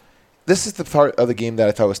 And this is the part of the game that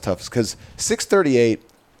I thought was toughest because 6:38.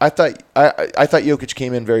 I thought Jokic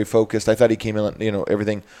came in very focused. I thought he came in,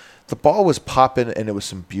 everything. The ball was popping, and it was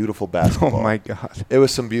some beautiful basketball. Oh, my God. It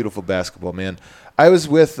was some beautiful basketball, man. I was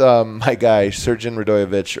with my guy, Srđan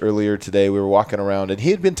Radojevic, earlier today. We were walking around, and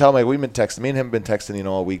he had been telling me, we've been texting. Me and him have been texting,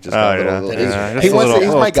 all week. Just he's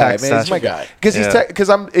my guy, man. He's my guy. Because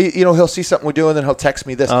he'll see something we do, and then he'll text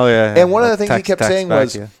me this. Oh, yeah. And one of the things he kept saying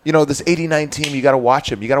was, yeah. This 89 team, you got to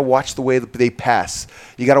watch them. You got to watch the way that they pass.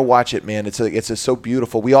 You got to watch it, man. It's so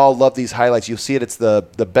beautiful. We all love these highlights. You'll see it. It's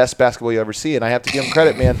the best basketball you ever see, and I have to give him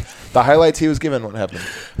credit, man. The highlights he was given, what happened?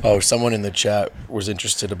 Oh, someone in the chat was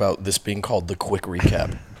interested about this being called the quick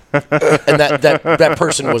recap. And that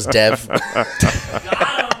person was Dev.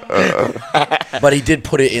 But he did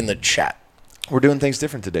put it in the chat. We're doing things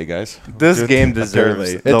different today, guys. This game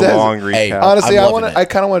deserves the long recap. Hey, honestly, I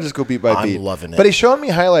kind of want to just go beat by beat. I'm loving it. But he's showing me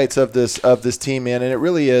highlights of this team, man, and it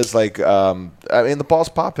really is the ball's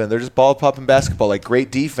popping. They're just ball popping basketball,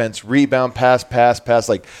 great defense, rebound, pass.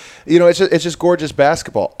 It's just gorgeous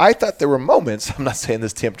basketball. I thought there were moments. I'm not saying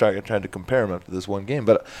this team. I'm trying to compare them after this one game,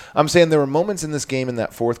 but I'm saying there were moments in this game in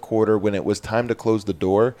that fourth quarter when it was time to close the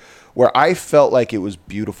door, where I felt like it was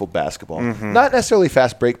beautiful basketball. Mm-hmm. Not necessarily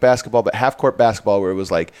fast break basketball, but half-court basketball where it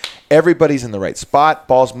was everybody's in the right spot,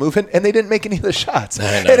 ball's moving, and they didn't make any of the shots.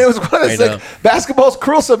 And it was one of those basketball's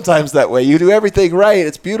cruel sometimes that way. You do everything right,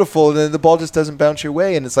 it's beautiful, and then the ball just doesn't bounce your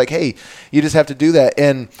way, and it's hey, you just have to do that.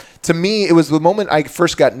 And to me, it was the moment I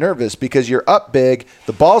first got nervous because you're up big,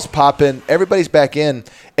 the ball's popping, everybody's back in,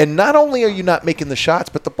 and not only are you not making the shots,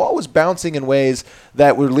 but the ball was bouncing in ways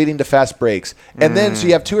that were leading to fast breaks. And then so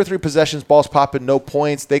you have 2 or 3 possessions, ball's popping, no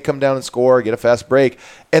points, they come down and score, get a fast break.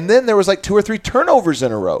 And then there was 2 or 3 turnovers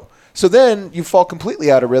in a row. So then you fall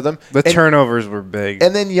completely out of rhythm. The turnovers were big.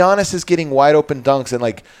 And then Giannis is getting wide open dunks. And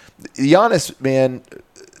Giannis, man,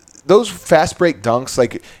 those fast break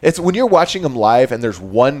dunks, it's when you're watching them live and there's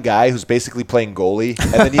one guy who's basically playing goalie,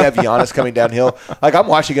 and then you have Giannis coming downhill. I'm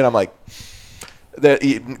watching it, I'm like,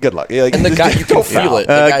 Good luck. Like, And the guy, you can feel it.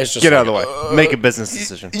 The guy's just get out of like, the way. Make a business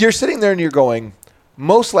decision. You're sitting there and you're going,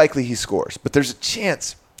 most likely he scores, but there's a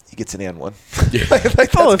chance he gets an and one.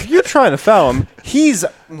 Oh, if you're trying to foul him, he's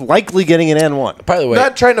likely getting an and one. By the way,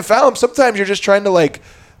 not trying to foul him. Sometimes you're just trying to like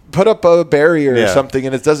put up a barrier or something,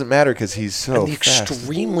 and it doesn't matter because he's so the fast.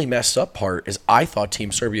 extremely messed up part is I thought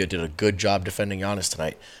Team Serbia did a good job defending Giannis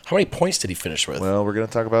tonight. How many points did he finish with? Well, we're going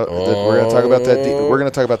to talk about we're going to talk about that. We're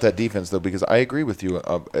going to talk about that defense though, because I agree with you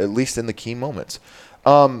at least in the key moments.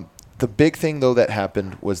 The big thing though that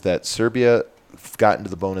happened was that Serbia got into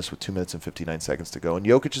the bonus with 2 minutes and 59 seconds to go. And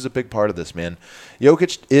Jokic is a big part of this, man.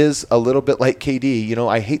 Jokic is a little bit like KD. You know,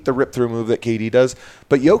 I hate the rip-through move that KD does,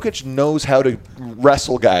 but Jokic knows how to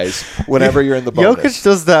wrestle guys whenever you're in the bonus. Jokic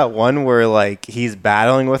does that one where, like, he's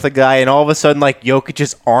battling with a guy, and all of a sudden, like,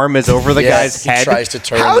 Jokic's arm is over the guy's head. He tries to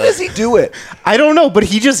turn. How does he do it? I don't know, but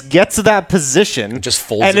he just gets to that position. Just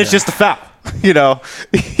folds and it it's in. just a foul. You know,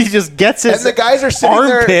 he just gets his And the guys are sitting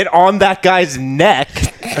there- armpit on that guy's neck,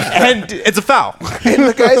 and it's a foul. And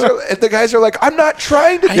the guys are like, I'm not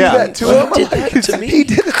trying to do that to him. He did that to me. He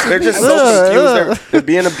did it to They're me. just so confused. They're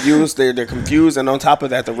being abused. They're confused. And on top of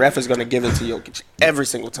that, the ref is going to give it to Jokic every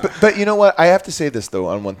single time. But you know what? I have to say this, though,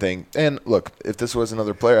 on one thing. And look, if this was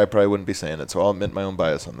another player, I probably wouldn't be saying it. So I'll admit my own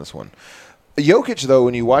bias on this one. Jokic, though,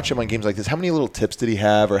 when you watch him on games like this, how many little tips did he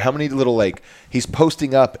have? Or how many little, like, he's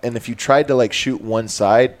posting up, and if you tried to, like, shoot one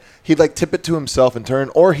side, he'd, like, tip it to himself and turn,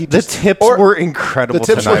 or he just... The tips were incredible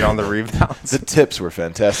tonight on the rebounds. The tips were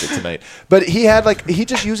fantastic tonight. But he had, like, he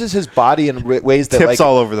just uses his body in ways that, Tips like...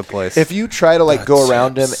 all over the place. If you try to, like, go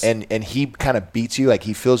around him and he kind of beats you, like,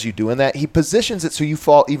 he feels you doing that, he positions it so you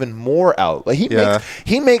fall even more out. Like,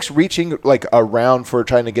 he makes reaching, like, around for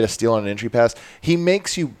trying to get a steal on an entry pass, he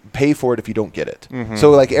makes you pay for it if you don't get it. Mm-hmm.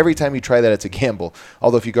 So, like, every time you try that, it's a gamble.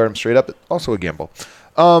 Although if you guard him straight up, it's also a gamble.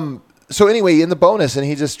 So anyway, in the bonus, and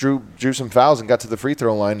he just drew some fouls and got to the free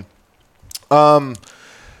throw line. And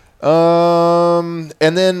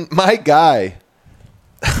then my guy,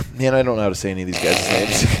 man, I don't know how to say any of these guys'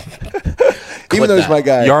 names. Even though he's my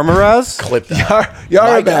guy. Yarmaraz? Clip that.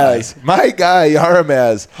 Yaramaz. My guy,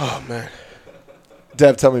 Yaramaz. Oh, man.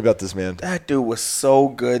 Dev, tell me about this man. That dude was so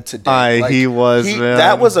good today. He was, man.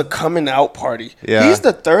 That was a coming out party. Yeah. He's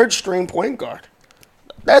the third string point guard.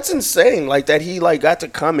 That's insane. Like that he like got to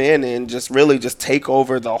come in and just really just take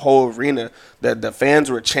over the whole arena. The fans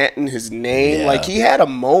were chanting his name. Yeah. Like he had a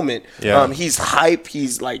moment. Yeah. He's hype.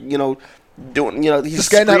 He's like, doing, he's This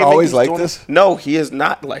guy not screaming, always he's like doing- this? No, he is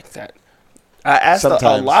not like that. I asked a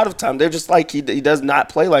Sometimes. lot of times. They're just like he does not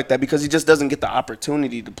play like that because he just doesn't get the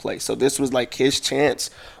opportunity to play. So this was like his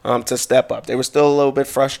chance to step up. They were still a little bit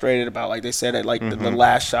frustrated about, like they said, like the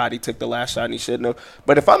last shot. He took the last shot and he shouldn't have.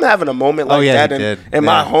 But if I'm having a moment like yeah, that he in did.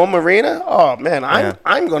 my Yeah. home arena, oh man,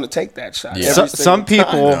 I'm going to take that shot. Yeah. every Some single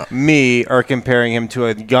time. people, me, are comparing him to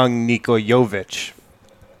a young Niko Jovic.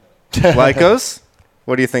 Lycos,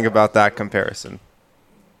 what do you think about that comparison?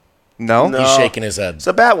 No? No. He's shaking his head. It's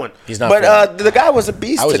a bad one. He's not But feeling it. the guy was a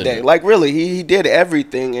beast I was today. into it. Like really, he did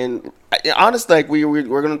everything. And honestly, like we're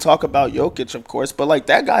going to talk about Jokic, of course, but like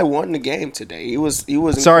that guy won the game today. He was. Sorry,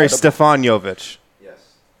 incredible. Stefan Jovic. Yes.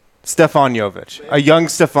 Stefan Jovic. A young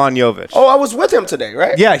Stefan Jovic. Oh, I was with him today,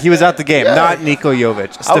 right? Yeah, he was at the game, Yeah. not Niko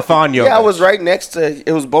Jovic. Stefan Jovic. Yeah, I was right next to.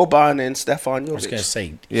 It was Boban and Stefan Jovic. I was going to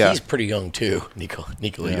say, Yeah. he's pretty young too, Nikola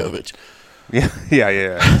Jovic. Yeah.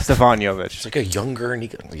 Stefan Jovic. It's like a younger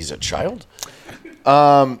Nikola. He's a child?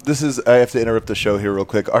 I have to interrupt the show here real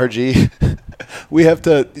quick. RG, we have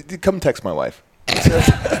to come text my wife.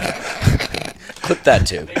 Clip that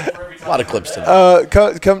too. A lot of clips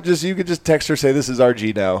today. You could just text her, say this is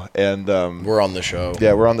RG now, and We're on the show.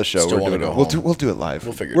 yeah, we're on the show. Still We're wanna doing go it. home. We'll do it live.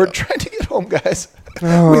 We'll figure it We're out. trying to get home, guys. We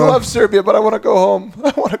love Serbia, but I want to go home.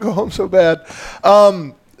 I want to go home so bad.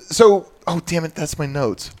 Oh damn it, that's my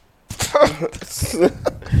notes.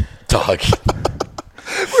 Dog.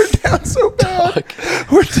 We're down so bad.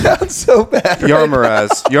 We're down so bad.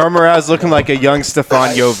 Yarmaraz looking like a young Stefan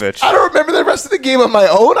Jovic. I don't remember the rest of the game on my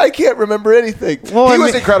own. I can't remember anything. Well, he I was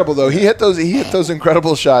mean- incredible though. He hit those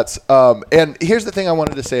incredible shots. And here's the thing I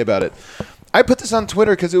wanted to say about it. I put this on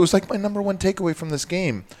Twitter because it was like my number one takeaway from this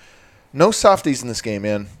game. No softies in this game,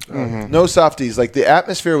 man. Mm-hmm. No softies. Like the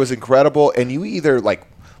atmosphere was incredible, and you either like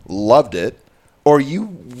loved it, or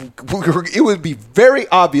it would be very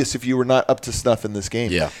obvious if you were not up to snuff in this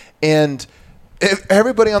game. Yeah. And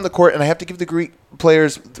everybody on the court, and I have to give the Greek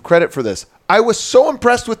players credit for this. I was so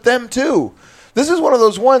impressed with them too. This is one of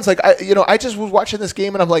those ones, like, I just was watching this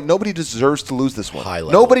game, and I'm like, nobody deserves to lose this one. High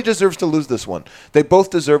level. Nobody deserves to lose this one. They both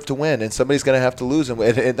deserve to win, and somebody's going to have to lose. And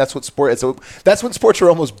that's what that's when sports are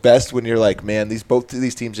almost best, when you're like, man, both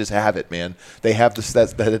these teams just have it, man. They have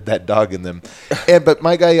that dog in them. But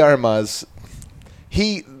my guy Yarmaz,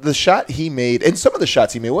 the shot he made, and some of the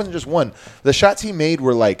shots he made, it wasn't just one. The shots he made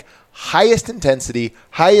were like highest intensity,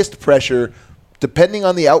 highest pressure. Depending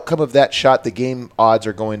on the outcome of that shot, the game odds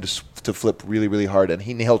are going to flip really, really hard, and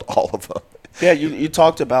he nailed all of them. Yeah, you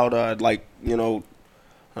talked about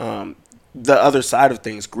the other side of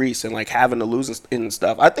things, Greece, and like having to lose and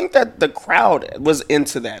stuff. I think that the crowd was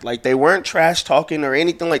into that. Like, they weren't trash talking or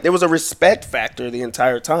anything. Like, there was a respect factor the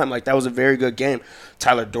entire time. Like, that was a very good game.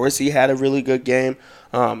 Tyler Dorsey had a really good game.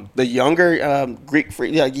 The younger Greek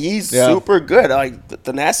freak, like, he's super good. Like,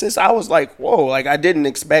 Thanasis, I was like, whoa, like, I didn't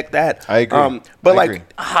expect that. I agree. But I agree.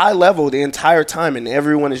 High level the entire time, and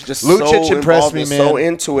everyone is just Lucic so involved and so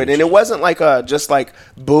into it. And it wasn't like just like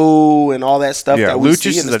boo and all that stuff that we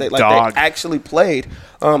see in the state. Like, they actually played.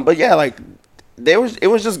 But yeah, like, it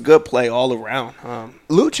was just good play all around.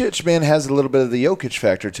 Lucic, man, has a little bit of the Jokic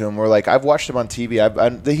factor to him, where, like, I've watched him on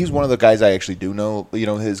TV. He's one of the guys I actually do know,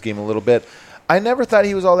 his game a little bit. I never thought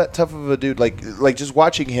he was all that tough of a dude. Like just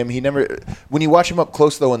watching him, when you watch him up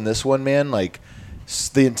close, though, in this one, man, like,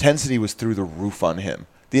 the intensity was through the roof on him.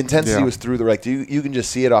 The intensity was through the, like, you can just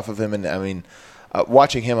see it off of him. And I mean,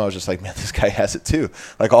 watching him, I was just like, man, this guy has it too.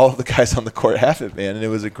 Like, all of the guys on the court have it, man, and it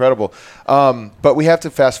was incredible. But we have to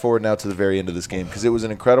fast forward now to the very end of this game, because it was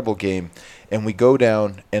an incredible game, and we go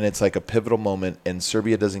down, and it's like a pivotal moment, and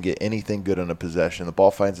Serbia doesn't get anything good on a possession. The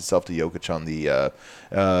ball finds itself to Jokic on the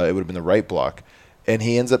it would have been the right block, and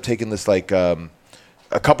he ends up taking this, like,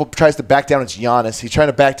 a couple tries to back down. It's Giannis. He's trying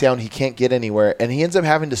to back down. He can't get anywhere, and he ends up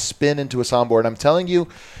having to spin into a Sombor. And I'm telling you,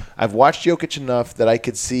 I've watched Jokic enough that I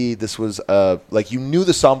could see this was like, you knew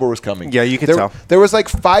the Sombor was coming. Yeah, you could tell. There was like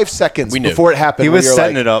 5 seconds before it happened. He was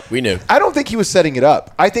setting it up. We knew. I don't think he was setting it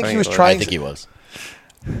up. I think he was trying. I think he was.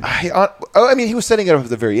 I mean, he was setting it up at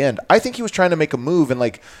the very end. I think he was trying to make a move, and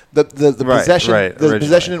like the possession, the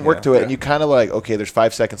possession didn't work to it, and you kind of like, okay, there's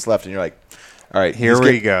 5 seconds left, and you're like, all right, here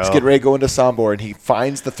we go. Let's get ready to go into Sombor, and he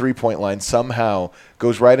finds the 3-point line somehow,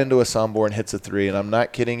 goes right into a Sombor and hits a 3. And I'm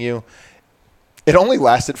not kidding you. It only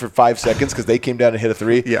lasted for 5 seconds because they came down and hit a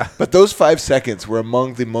 3. Yeah. But those 5 seconds were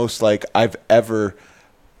among the most, like, I've ever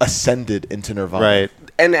ascended into Nirvana. Right.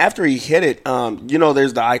 And after he hit it,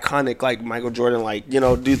 there's the iconic, like, Michael Jordan, like,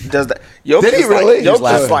 does that. Did he really?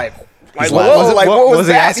 Jokic is like. Like, what was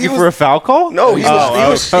he that? asking for a foul call? No, he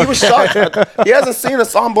was shocked. He hasn't seen a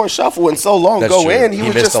Sombor shuffle in so long go in. He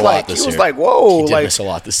was just like, whoa. He did miss a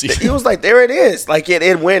lot this season. He was like, there it is. Like,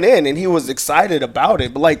 it went in, and he was excited about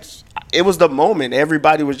it. But, like, it was the moment.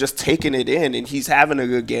 Everybody was just taking it in, and he's having a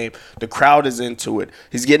good game. The crowd is into it.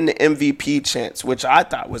 He's getting the MVP chance, which I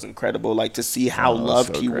thought was incredible, like, to see how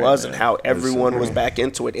loved he was and how everyone was back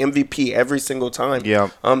into it. MVP every single time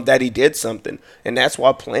that he did something. And that's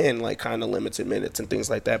why playing, like, kind of limited minutes and things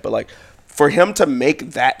like that. But, like, for him to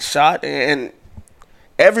make that shot, and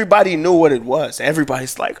everybody knew what it was.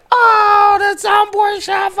 Everybody's like, oh, that's Sombor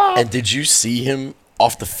shuffle. And did you see him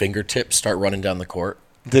off the fingertips start running down the court?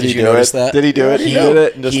 Did you notice that? Did he do it? He did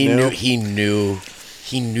it and just knew.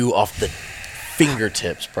 He knew off the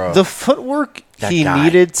fingertips, bro. The footwork he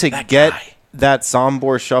needed to get that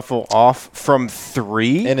Sombor shuffle off from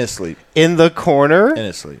 3 in his sleep in the corner. In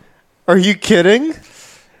his sleep. Are you kidding?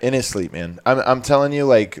 In his sleep, man. I'm telling you,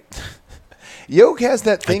 like, Yoke has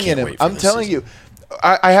that thing in him. I'm telling you.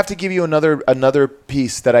 I have to give you another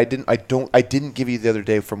piece that I didn't give you the other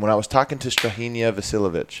day from when I was talking to Strahinja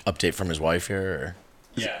Vasiljevic. Update from his wife here.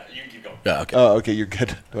 Yeah, you can keep going. Yeah, okay. Oh, okay, you're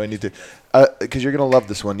good. Do I need to? Because you're gonna love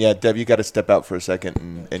this one. Yeah, Dev, you got to step out for a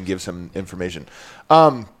second and give some information.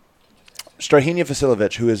 Strahinja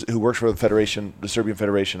Vasiljevic, who works for the Serbian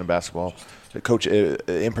Federation of Basketball, the coach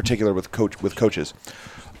in particular with coaches.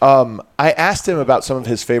 I asked him about some of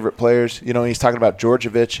his favorite players. He's talking about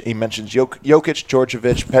Djordjevic. He mentions Jokic,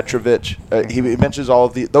 Djordjevic, Petrovic. He mentions all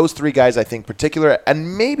of those 3 guys, I think, particular,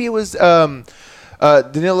 and maybe it was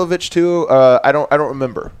Danilovic too. I don't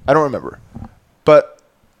remember. But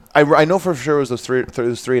I know for sure it was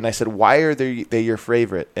those three. And I said, why are they your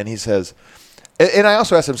favorite? And he says, and I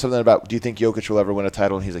also asked him something about, do you think Jokic will ever win a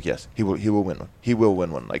title? And he's like, yes, he will win one. He will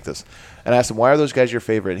win one like this. And I asked him, why are those guys your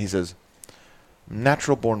favorite? And he says,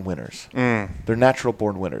 natural born winners. They're natural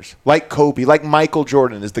born winners. Like Kobe, like Michael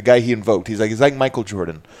Jordan is the guy he invoked. He's like Michael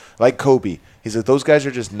Jordan, like Kobe. He said those guys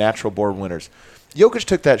are just natural born winners. Jokic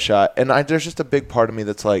took that shot, and there's just a big part of me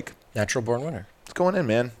that's like, natural born winner. It's going in,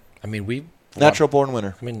 man. I mean, natural born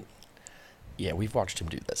winner. I mean, Yeah, we've watched him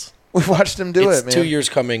do this. We've watched him do It's it, man. 2 years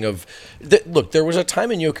coming of look, there was a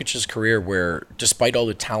time in Jokic's career where, despite all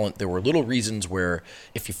the talent, there were little reasons where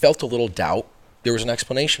if you felt a little doubt, there was an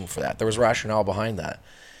explanation for that. There was rationale behind that.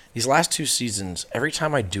 These last 2 seasons, every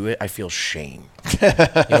time I do it, I feel shame. You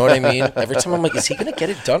know what I mean? Every time I'm like, is he going to get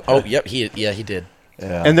it done? Oh, yep, he did.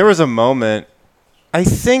 Yeah. And there was a moment, I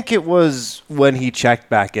think it was when he checked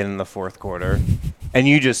back in the fourth quarter, and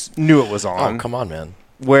you just knew it was on. Oh, come on, man.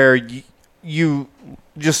 Where you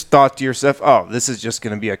just thought to yourself, oh, this is just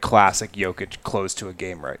going to be a classic Jokic close to a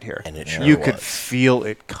game right here. And it sure You was. could feel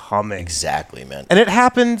it coming. Exactly, man. And it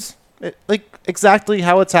happened like exactly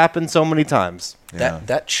how it's happened so many times.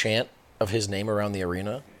 That chant of his name around the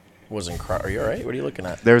arena was incredible. Are you all right? What are you looking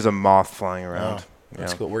at? There's a moth flying around. Oh,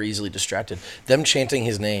 that's cool. We're easily distracted. Them chanting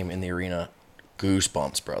his name in the arena,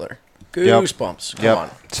 goosebumps, brother. Goosebumps. Come on.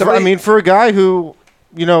 So, I mean, for a guy who,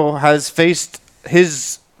 has faced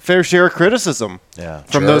his fair share of criticism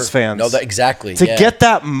from those fans. No, exactly. To get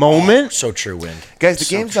that moment. So true, Wind. Guys, the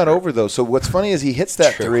game's not over, though. So what's funny is he hits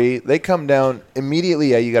that True. 3. They come down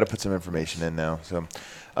immediately. Yeah, you got to put some information in now. So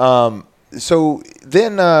so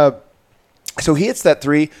he hits that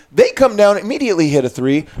 3. They come down, immediately hit a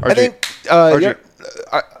 3. I think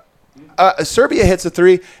Serbia hits a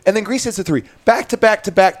 3, and then Greece hits a 3. Back to back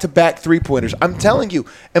to back to back 3-pointers. I'm telling you.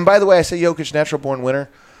 And by the way, I say Jokic, natural-born winner.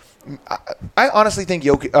 I honestly think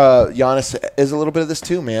Giannis is a little bit of this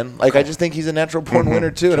too, man. Like, I just think he's a natural-born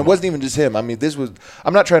winner too. And it wasn't even just him. I mean,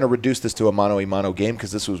 I'm not trying to reduce this to a mano-a-mano game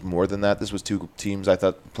because this was more than that. This was 2 teams I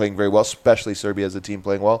thought playing very well, especially Serbia as a team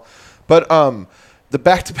playing well. But the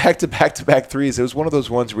back-to-back to back-to-back threes, it was one of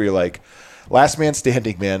those ones where you're like, last man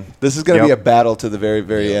standing, man. This is going to be a battle to the very,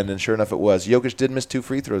 very end, and sure enough, it was. Jokic did miss 2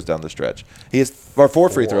 free throws down the stretch. He has 4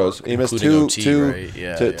 free throws. He missed 2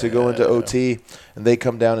 right? to go into OT, and they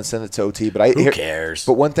come down and send it to OT. But Who cares?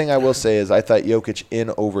 But one thing I will say is I thought Jokic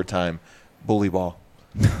in overtime, bully ball.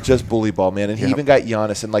 Just bully ball, man. And he even got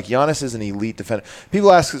Giannis, and like Giannis is an elite defender.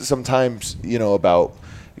 People ask sometimes, about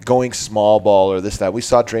going small ball or this, that. We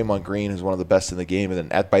saw Draymond Green, who's one of the best in the game, and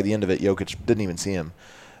then by the end of it, Jokic didn't even see him.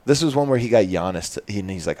 This was one where he got Giannis, and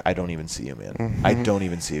he's like, I don't even see you, man. Mm-hmm. I don't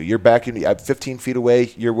even see you. You're back in. I'm 15 feet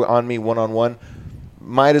away. You're on me one-on-one.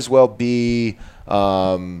 Might as well be Peter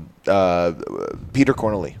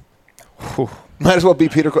Cornely. Might as well be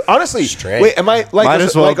Peter. Honestly, Straight. wait, am I like? Might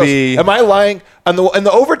as well be. Am I lying? In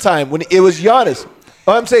the overtime when it was Giannis.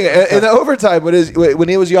 Oh, I'm saying in the overtime when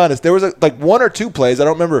it was Giannis, there was like 1 or 2 plays, I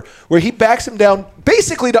don't remember, where he backs him down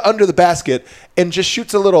basically to under the basket and just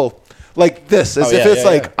shoots a little like this, as if it's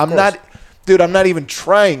like, I'm not, dude, I'm not even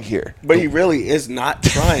trying here. But he really is not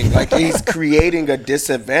trying. Like, he's creating a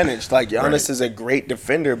disadvantage. Like, Giannis is a great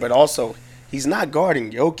defender, but also he's not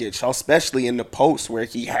guarding Jokic, especially in the post where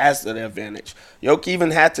he has the advantage. Jokic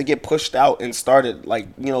even had to get pushed out and started,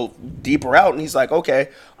 deeper out. And he's like, okay,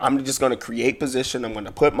 I'm just going to create position. I'm going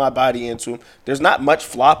to put my body into him. There's not much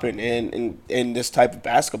flopping in this type of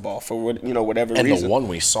basketball for whatever reason. And the one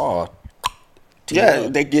we saw. Yeah,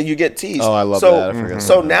 you get teased. Oh, I love that. I forgot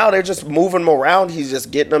So now they're just moving him around. He's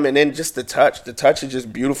just getting them, and then just the touch. The touch is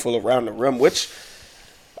just beautiful around the rim, which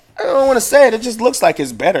I don't want to say it. It just looks like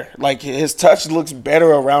it's better. Like, his touch looks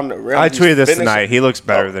better around the rim. I He's tweeted this finishing. tonight. He looks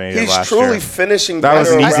better than he did last year. He's truly finishing That better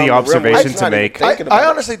was an around easy the rim. observation I'm to not even make. thinking about I it.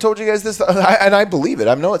 honestly told you guys this, and I believe it.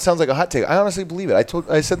 I know it sounds like a hot take. I honestly believe it.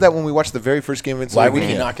 I said that when we watched the very first game of Why would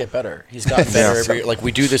he not get better? He's gotten better every year. Like,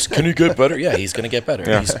 we do this. Can he get better? Yeah, he's going to get better.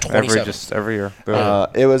 Yeah, He's 27. every year.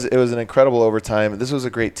 It was an incredible overtime. This was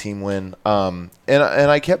a great team win. And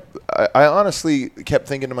I honestly kept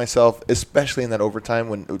thinking to myself, especially in that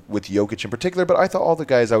overtime with Jokic in particular, but I thought all the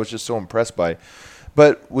guys I was just so impressed by.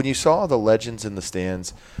 But when you saw the legends in the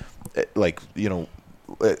stands, it's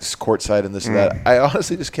courtside and this and that, I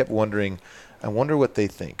honestly just kept wondering, I wonder what they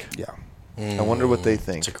think. Yeah. I wonder what they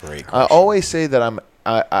think. That's a great I question. always say that I'm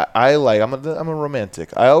a romantic.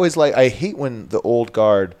 I hate when the old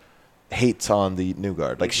guard hates on the new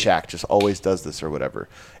guard. Like Shaq just always does this or whatever.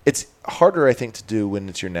 It's harder, I think, to do when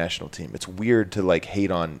it's your national team. It's weird to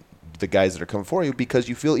hate on the guys that are coming for you because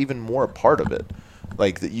you feel even more a part of it.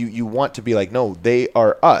 Like that you want to be like, no, they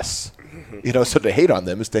are us. So to hate on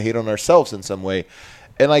them is to hate on ourselves in some way.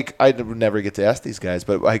 And I would never get to ask these guys,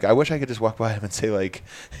 but I wish I could just walk by them and say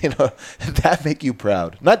that make you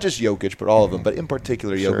proud. Not just Jokic, but all of them, but in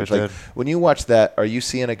particular Jokic. Sure Like when you watch that, are you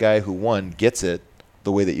seeing a guy who one gets it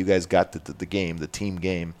the way that you guys got the game, the team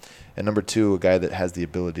game, and number two, a guy that has the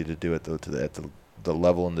ability to do it at the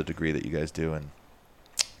level and the degree that you guys do, and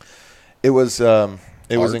it was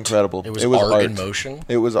incredible. It was art in motion.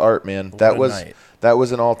 It was art, man. What That a was night. that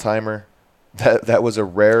was an all timer. That was a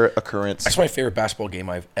rare occurrence. That's my favorite basketball game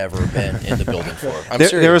I've ever been in the building for. I'm There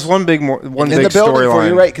serious. was one big in big the building for storyline.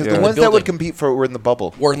 you're right, because Yeah. the ones that would building. compete for were in the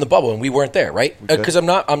bubble. We're in the bubble, and we weren't there, right? Okay. Because I'm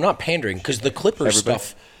not pandering, because the Clippers Everybody.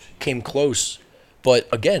 stuff came close. But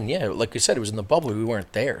again, yeah, like I said, it was in the bubble. We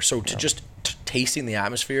weren't there. So to just tasting the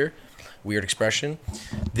atmosphere, weird expression,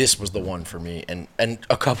 this was the one for me. And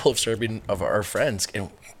a couple of Serbian of our friends, and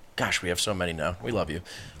gosh, we have so many now. We love you.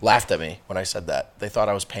 Laughed at me when I said that. They thought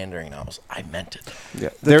I was pandering. And I meant it.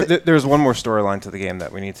 Yeah. There's one more storyline to the game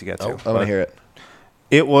that we need to get to. I want to hear it.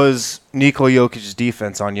 It was Nikola Jokic's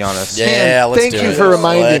defense on Giannis. Yeah, let's Thank do you it. for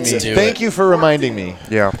reminding Let's me. do Thank it. you for reminding me.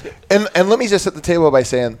 Yeah. And let me just set the table by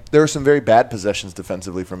saying there were some very bad possessions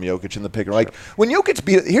defensively from Jokic in the pick and roll. Like when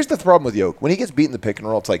Jokic here's the problem with Jokic. When he gets beat in the pick and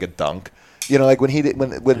roll, it's like a dunk. You know, like when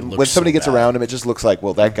when somebody gets around him, it just looks like,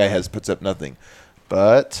 well, that guy puts up nothing.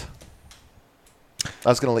 But I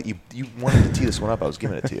was going to let you wanted to tee this one up. I was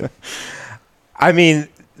giving it to you. I mean,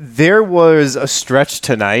 there was a stretch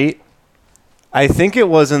tonight. I think it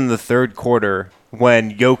was in the third quarter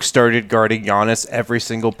when Jokic started guarding Giannis every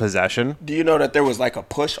single possession. Do you know that there was like a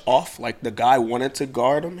push off? Like the guy wanted to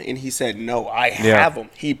guard him, and he said, "No, I have him."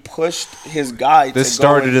 He pushed his guy. This to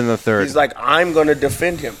started go in the third. He's like, "I'm going to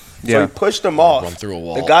defend him." So Yeah. he pushed him off. Run through a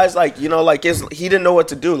wall. The guy's like, he didn't know what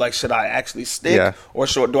to do. Like, should I actually stick Yeah. or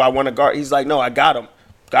do I want to guard? He's like, no, I got him.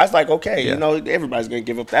 Guy's like, okay, Yeah. everybody's going to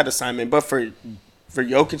give up that assignment. But for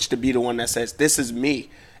Jokic to be the one that says, this is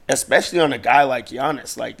me, especially on a guy like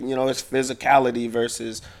Giannis, like, it's physicality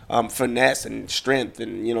versus finesse and strength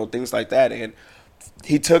and, things like that. And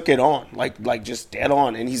he took it on, like just dead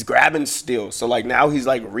on, and he's grabbing steals. So, like, now he's,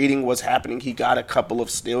 like, reading what's happening. He got a couple of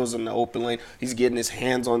steals in the open lane. He's getting his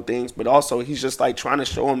hands on things, but also he's just, like, trying to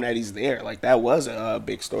show him that he's there. Like, that was a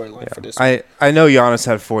big storyline for this one. I know Giannis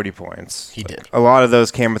had 40 points. He did. A lot of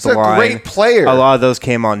those came at the He's a line. great player. A lot of those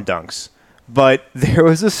came on dunks. But there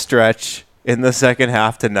was a stretch in the second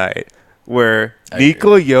half tonight where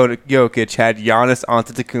Nikola Jokic had Giannis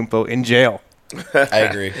Antetokounmpo in jail. I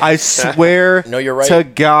agree. I swear No, you're right. to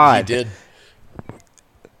God. He did.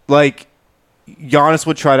 Like, Giannis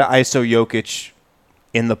would try to ISO Jokic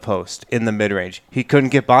in the post, in the mid-range. He couldn't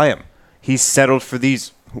get by him. He settled for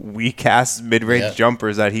these weak-ass mid-range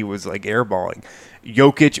jumpers that he was, like, airballing.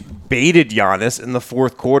 Jokic baited Giannis in the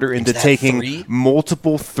fourth quarter into that taking three?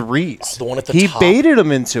 multiple threes. The one at the he top. baited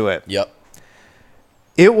him into it. Yep.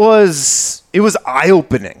 It was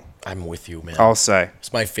eye-opening, I'm with you, man. I'll say.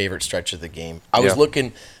 It's my favorite stretch of the game. I was Yeah.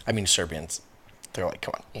 looking. I mean, Serbians, they're like,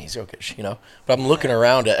 "Come on, he's Jokic," But I'm looking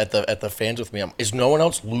around at the fans with me. Is no one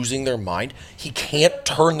else losing their mind? He can't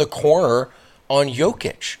turn the corner on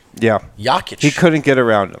Jokic. Yeah. Jokic. He couldn't get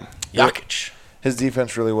around him. Jokic. His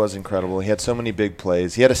defense really was incredible. He had so many big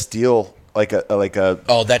plays. He had a steal, like a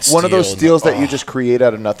Oh, that one of those steal. steals that you just create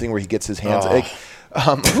out of nothing, where he gets his hands. Like,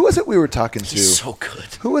 who was it we were talking to? He's so good.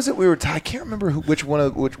 Who was it we were? I can't remember which one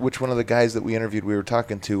of the guys that we interviewed we were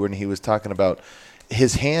talking to when he was talking about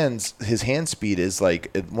his hands. His hand speed is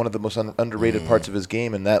like one of the most underrated parts of his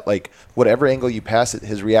game, and that, like, whatever angle you pass it,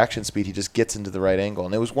 his reaction speed, he just gets into the right angle.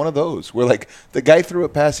 And it was one of those where, like, the guy threw a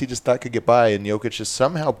pass he just thought could get by, and Jokic just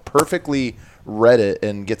somehow perfectly read it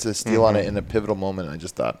and gets a steal on it in a pivotal moment. And I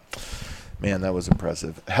just thought, man, that was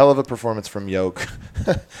impressive. Hell of a performance from Jokic.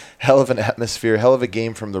 Hell of an atmosphere. Hell of a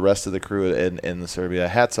game from the rest of the crew in the Serbia.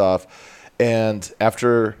 Hats off. And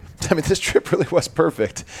this trip really was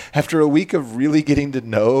perfect. After a week of really getting to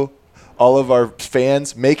know all of our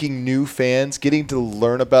fans, making new fans, getting to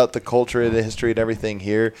learn about the culture and the history and everything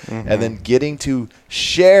here, and then getting to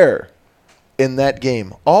share in that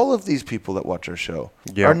game. All of these people that watch our show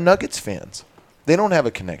are Nuggets fans. They don't have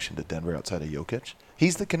a connection to Denver outside of Jokic.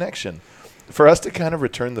 He's the connection. For us to kind of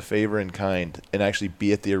return the favor in kind and actually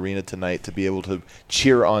be at the arena tonight to be able to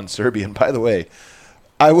cheer on Serbia. And by the way,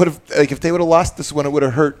 I would have, like, if they would have lost this one, it would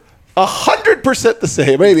have hurt 100% the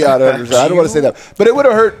same. Maybe I don't understand. I don't want to say that, but it would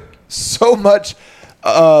have hurt so much,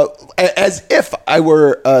 as if I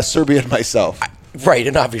were Serbian myself. Right,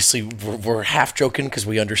 and obviously we're half joking because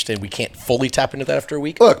we understand we can't fully tap into that after a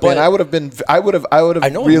week. Look, but man, I would have I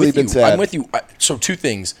know, really I'm with been you. sad. I'm with you. So two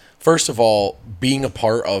things. First of all, being a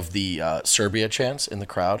part of the Serbia chants in the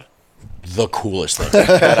crowd, the coolest thing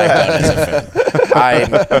that I've done as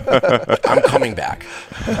a fan. I'm coming back.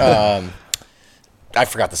 I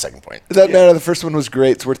forgot the second point. It doesn't matter. The first one was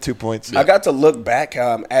great. It's worth 2 points. I got to look back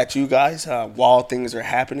at you guys while things are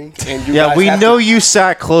happening. And you guys we have know to- you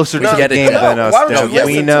sat closer to No, the get it game done. than us. Why don't you Dev. listen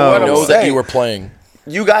We to know. what I'm Know that saying. you were playing.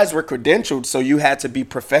 You guys were credentialed, so you had to be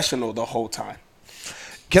professional the whole time.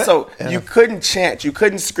 Can I- So you couldn't chant, you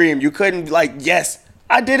couldn't scream, you couldn't, like, yes,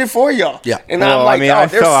 I did it for y'all. Yeah. And Well, I'm like, I mean, oh, I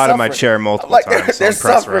they're fell out of my suffering. chair multiple like, times They're on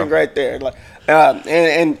press suffering row. right there. Like,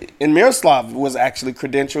 and Miroslav was actually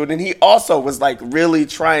credentialed, and he also was like really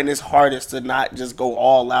trying his hardest to not just go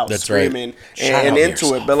all out That's right. screaming Shout and out into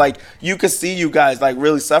Miroslav. it. But like you could see you guys like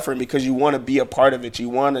really suffering because you want to be a part of it. You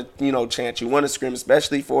want to chant. You want to scream,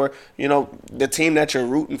 especially for the team that you're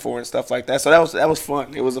rooting for and stuff like that. So that was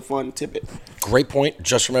fun. It was a fun tidbit. Great point.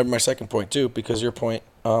 Just remember my second point too, because your point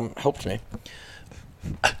helped me.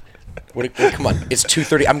 Come on, it's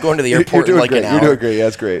 2:30. I'm going to the airport in like an hour. You're doing great. Yeah,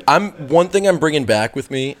 that's great. One thing I'm bringing back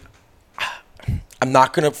with me. I'm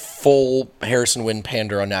not gonna full Harrison Wind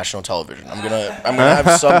pander on national television. I'm gonna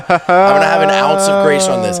have an ounce of grace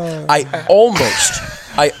on this. I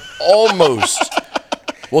almost.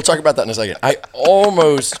 We'll talk about that in a second. I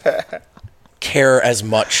almost care as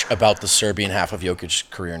much about the Serbian half of Jokic's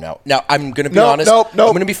career now. Now I'm going to be honest. I'm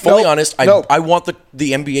going to be fully honest. I want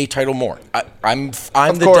the NBA title more. I'm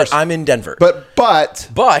in Denver.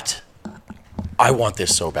 But I want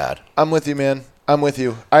this so bad. I'm with you, man. I'm with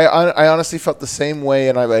you. I honestly felt the same way,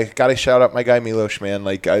 and I got to shout out my guy Milos, man.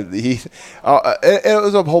 Like it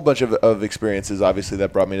was a whole bunch of experiences, obviously,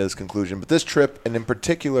 that brought me to this conclusion. But this trip, and in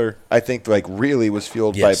particular, I think like really was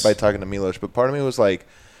fueled by talking to Milos. But part of me was like,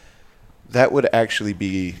 that would actually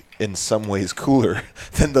be in some ways cooler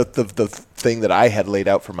than the thing that I had laid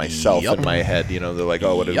out for myself in my head. They're like,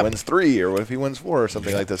 oh, what if he wins 3 or what if he wins 4 or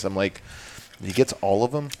something like this? I'm like, he gets all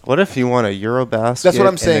of them. What if you won a Eurobasket? That's what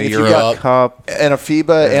I'm saying. And If a you Euro got Cup and a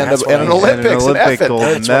FIBA and an Olympics and Olympic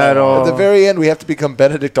gold medal. At the very end, we have to become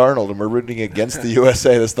Benedict Arnold, and we're rooting against the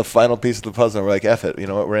USA. That's the final piece of the puzzle. And we're like, F it, you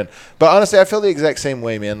know what, we're in. But honestly, I feel the exact same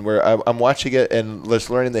way, man, where I'm watching it and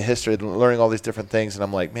just learning the history and learning all these different things, and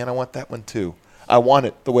I'm like, man, I want that one too. I want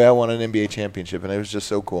it the way I want an NBA championship, and it was just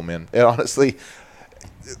so cool, man. And honestly,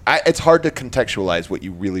 it's hard to contextualize what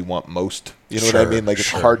you really want most. You know what I mean? Like, it's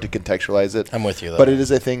hard to contextualize it. I'm with you, though. But it is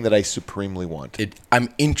a thing that I supremely want. I'm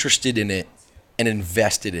interested in it and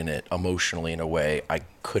invested in it emotionally in a way I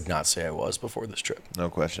could not say I was before this trip. No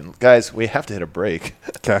question. Guys, we have to hit a break.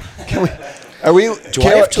 Okay. Are we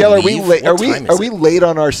late? Are What we late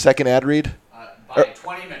on our second ad read? By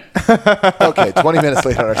 20 minutes. Okay, 20 minutes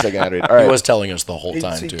late on our second ad read. All right. He was telling us the whole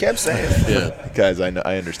time, He too. kept saying. Yeah. Guys, I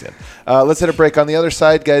understand. Let's hit a break. On the other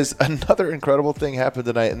side, guys, another incredible thing happened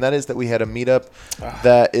tonight, and that is that we had a meetup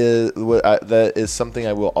that is something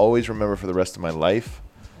I will always remember for the rest of my life.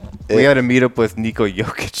 We had a meetup with Niko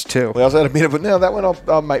Jokic, too. We also had a meetup with that one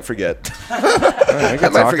I might forget. I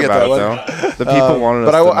might talk forget about that one. though. The people wanted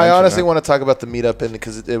us But to I mention honestly that. want to talk about the meetup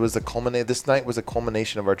because it was the culminate. This night was a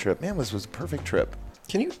culmination of our trip. Man, this was a perfect trip.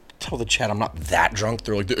 Can you tell the chat I'm not that drunk?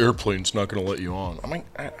 They're like, the airplane's not going to let you on. I'm like,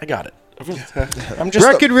 I got it. I'm just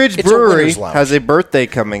Breckenridge it's a Brewery winner's lounge. has a birthday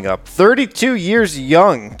coming up. 32 years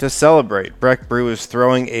young to celebrate. Breck Brew is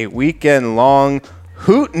throwing a weekend-long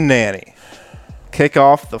hootenanny. Kick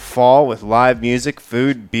off the fall with live music,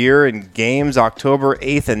 food, beer, and games October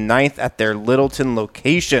 8th and 9th at their Littleton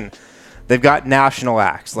location. They've got national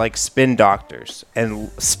acts like Spin Doctors.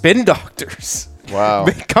 Wow.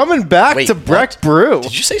 Coming back Wait, to Breck what? Brew.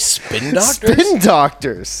 Did you say Spin Doctors? Spin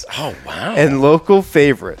Doctors. Oh, wow. And local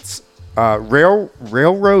favorites.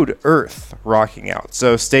 Railroad Earth rocking out.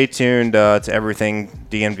 So stay tuned to everything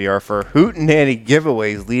DNVR for hootenanny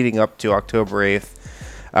giveaways leading up to October 8th.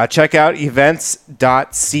 Check out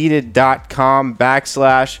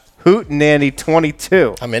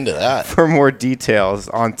events.seated.com/hootenanny22. I'm into that. For more details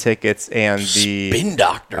on tickets and the Spin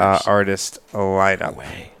Doctors. artist lineup.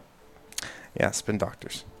 Yeah, Spin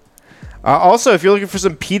Doctors. Also, if you're looking for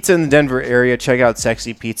some pizza in the Denver area, check out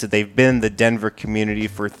Sexy Pizza. They've been in the Denver community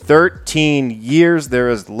for 13 years. They're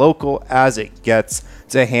as local as it gets.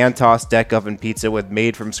 It's a hand-tossed deck oven pizza with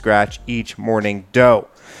made-from-scratch each morning dough.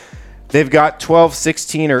 They've got 12,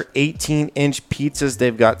 16, or 18-inch pizzas.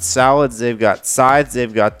 They've got salads. They've got sides.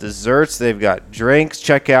 They've got desserts. They've got drinks.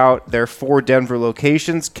 Check out their 4 Denver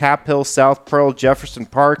locations: Cap Hill, South Pearl, Jefferson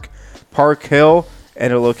Park, Park Hill,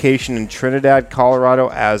 and a location in Trinidad, Colorado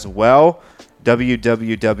as well.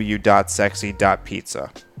 www.sexy.pizza.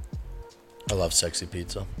 I love Sexy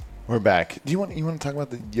Pizza. We're back. Do you want to talk about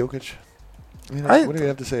the Jokic? What do you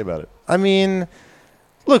have to say about it? I mean,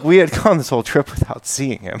 look, we had gone this whole trip without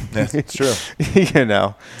seeing him. It's true. You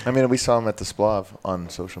know. I mean, we saw him at the Splav on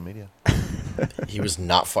social media. He was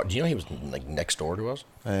not far. Do you know he was like next door to us?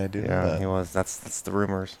 I do know Yeah, that. he was. That's the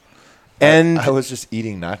rumors. And I was just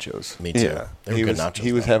eating nachos. Me too. Yeah. They were He good was, nachos.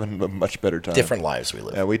 he was though. having a much better time. Different lives we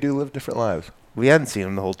live. Yeah, we do live different lives. we hadn't seen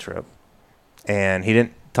him the whole trip. And he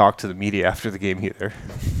didn't talk to the media after the game either.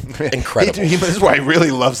 Incredible. This is why he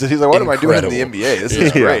really loves it. He's like, what am I doing in the Incredible. NBA? This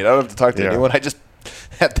is great. I don't have to talk to Yeah. anyone. I just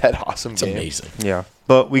had that awesome It's game. amazing. Yeah,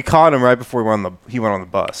 but we caught him right before he went on the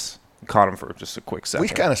bus. We caught him for just a quick second. We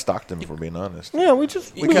kind of stalked him, if we're being honest. Yeah, we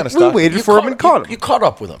kinda we stalked waited for him and caught him. You caught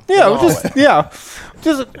up with him. Yeah, in we all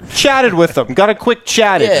just way. chatted with them. Got a quick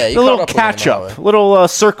chat. Yeah, you a little caught up with them catch in all up, way. little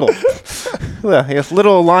circle, yes,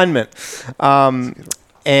 little alignment,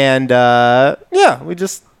 yeah, we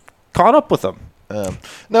just caught up with them.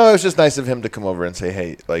 No, it was just nice of him to come over and say,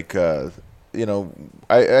 hey, like, you know,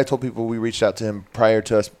 I told people we reached out to him prior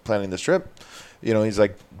to us planning this trip. You know, he's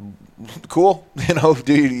like, cool, you know,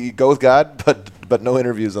 do you go with God, but no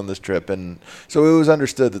interviews on this trip. And so it was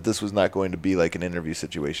understood that this was not going to be like an interview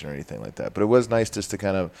situation or anything like that. But it was nice just to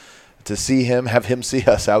kind of to see him, have him see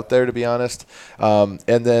us out there, to be honest. And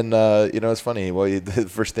then, you know, it's funny. Well, the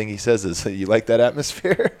first thing he says is, you like that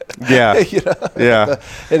atmosphere? Yeah. You know? Yeah.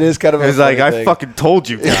 It is kind of It's a like, funny I thing. fucking told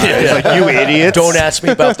you guys. Like, you idiots. Don't ask me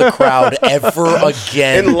about the crowd ever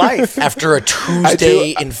again In life. after a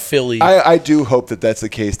Tuesday in Philly. I do hope that that's the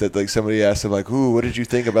case, that like somebody asks him like, ooh, what did you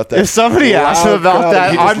think about that? If somebody asks him loud about crowd?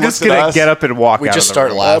 that, He I'm looks just at going to us. get up and walk we out just of the start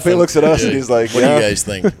room. laughing. He looks at us and Yeah. he's like, what do yeah. you guys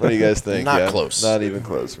think? What do you guys think? Not Yeah. close. Not even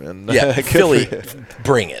close, man. Yeah, Good for Philly, you.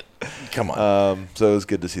 bring it. Come on. So it was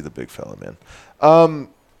good to see the big fella, man.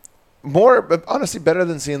 But honestly, better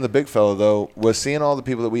than seeing the big fella, though, was seeing all the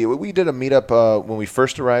people that we did a meetup when we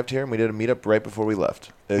first arrived here, and we did a meetup right before we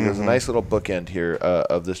left. It was a nice little bookend here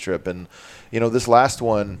of this trip. And, you know, this last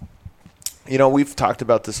one, you know, we've talked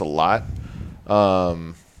about this a lot.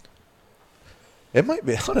 It might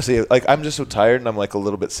be, honestly, like, I'm just so tired, and I'm, like, a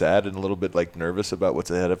little bit sad and a little bit, like, nervous about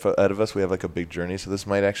what's ahead of us. We have, like, a big journey, so this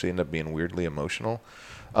might actually end up being weirdly emotional.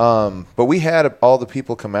 But we had all the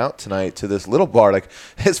people come out tonight to this little bar. Like,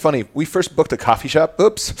 it's funny. We first booked a coffee shop.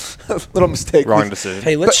 Oops. Little mistake. Wrong decision.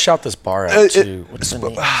 Hey, let's shout this bar out, too. What's the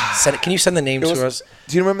name? Can you send the name to us?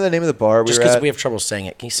 Do you remember the name of the bar Just we were because at? we have trouble saying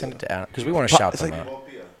it. Can you send it to Adam? Because we want to shout it's them like- out.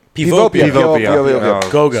 Pivopia. Pivopia.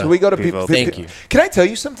 Goga. So we go to Pivopia. Thank you. Can I tell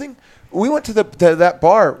you something? We went to that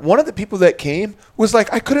bar. One of the people that came was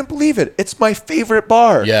like, I couldn't believe it. It's my favorite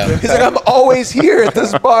bar. Yeah. He's like, I'm always here at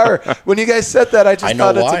this bar. When you guys said that, I just I know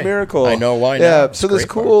thought it's why. a miracle. I know why now. Yeah. It's So a this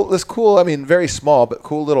great cool, I mean, very small, but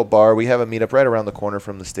cool little bar. We have a meetup right around the corner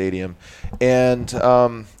from the stadium. And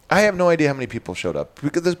I have no idea how many people showed up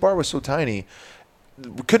because this bar was so tiny.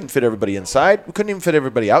 We couldn't fit everybody inside. We couldn't even fit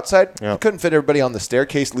everybody outside. Yeah. We couldn't fit everybody on the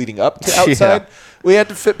staircase leading up to outside. We had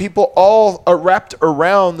to fit people all wrapped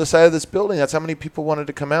around the side of this building. That's how many people wanted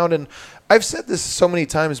to come out. And I've said this so many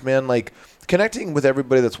times, man, like connecting with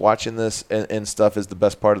everybody that's watching this and stuff is the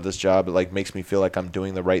best part of this job. It like makes me feel like I'm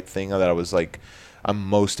doing the right thing, that I was like, I'm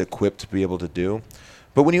most equipped to be able to do.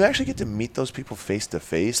 But when you actually get to meet those people face to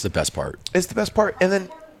face, It's the best part. it's the best part. And then,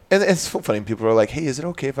 and it's so funny. People are like, "Hey, is it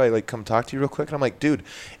okay if I like come talk to you real quick?" And I'm like, "Dude,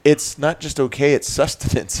 it's not just okay. It's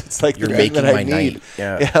sustenance. It's like You're the thing making that I my need. night.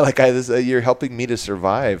 Yeah. Like you're helping me to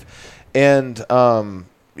survive." And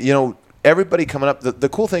you know, everybody coming up. The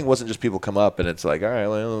cool thing wasn't just people come up and it's like, "All right,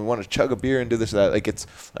 well, we want to chug a beer and do this or that." Like it's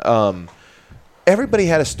everybody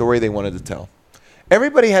had a story they wanted to tell.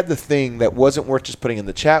 Everybody had the thing that wasn't worth just putting in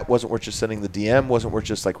the chat, wasn't worth just sending the DM, wasn't worth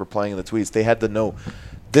just like replying in the tweets. They had to know,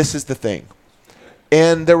 this is the thing.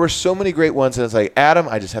 And there were so many great ones, and it's like, Adam,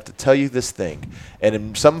 I just have to tell you this thing. And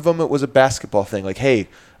in some of them, it was a basketball thing. Like, hey,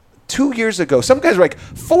 2 years ago, some guys were like,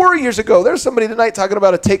 4 years ago. There's somebody tonight talking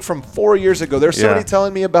about a take from 4 years ago. There's somebody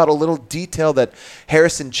telling me about a little detail that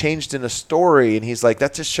Harrison changed in a story. And he's like,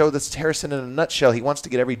 that's just show that's Harrison in a nutshell. He wants to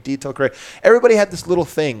get every detail correct. Everybody had this little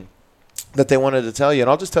thing that they wanted to tell you. And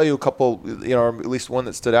I'll just tell you a couple, you know, or at least one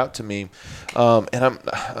that stood out to me.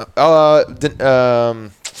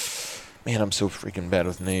 Man, I'm so freaking bad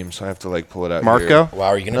with names, so I have to like pull it out. Marco? Here. Wow,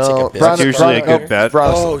 are you going to take a bit? That's usually a good bet.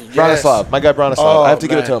 Branislav, my guy Branislav. Oh, I have to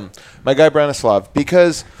give it to man. him. My guy Branislav,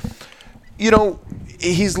 because you know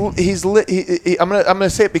I'm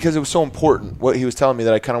gonna say it because it was so important what he was telling me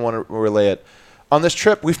that I kind of want to relay it. On this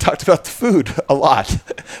trip, we've talked about the food a lot.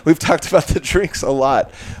 We've talked about the drinks a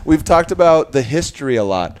lot. We've talked about the history a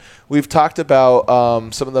lot. We've talked about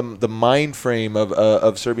some of the mind frame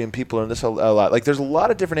of Serbian people and this a lot. Like, there's a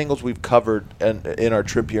lot of different angles we've covered in our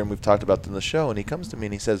trip here, and we've talked about in the show. And he comes to me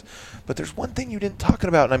and he says, but there's one thing you didn't talk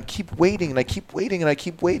about, and I keep waiting, and I keep waiting, and I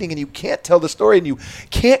keep waiting, and you can't tell the story, and you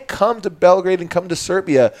can't come to Belgrade and come to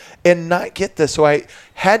Serbia and not get this. So I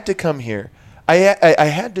had to come here. I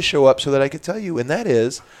had to show up so that I could tell you, and that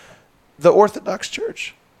is the Orthodox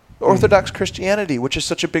Church, the Orthodox Christianity, which is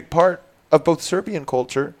such a big part of both Serbian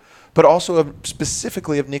culture, but also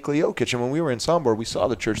specifically of Nikola Jokic. And when we were in Sombor, we saw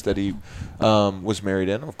the church that he was married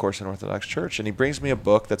in, of course, an Orthodox church. And he brings me a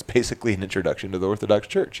book that's basically an introduction to the Orthodox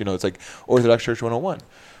Church. You know, it's like Orthodox Church 101,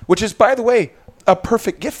 which is, by the way, a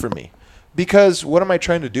perfect gift for me. Because what am I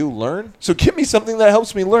trying to do? Learn? So give me something that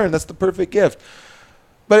helps me learn. That's the perfect gift.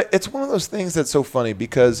 But it's one of those things that's so funny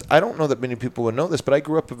because I don't know that many people would know this, but I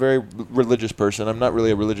grew up a very religious person. I'm not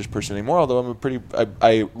really a religious person anymore, although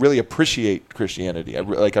I really appreciate Christianity. I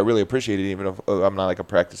really appreciate it, even if I'm not like a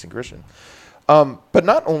practicing Christian. But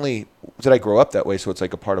not only did I grow up that way, so it's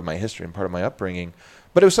like a part of my history and part of my upbringing,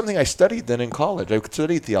 but it was something I studied then in college. I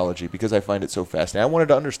studied theology because I find it so fascinating. I wanted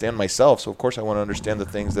to understand myself, so of course I want to understand the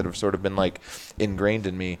things that have sort of been like ingrained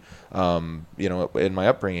in me, in my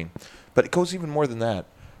upbringing. But it goes even more than that.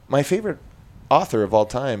 My favorite author of all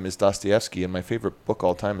time is Dostoevsky, and my favorite book of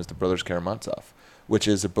all time is The Brothers Karamazov, which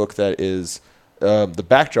is a book that is the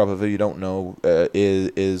backdrop of it, you don't know,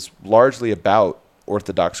 is largely about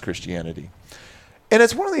Orthodox Christianity. And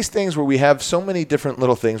it's one of these things where we have so many different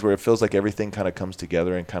little things where it feels like everything kind of comes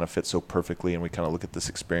together and kind of fits so perfectly, and we kind of look at this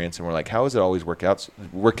experience and we're like, how does it always work out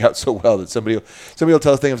so well that somebody will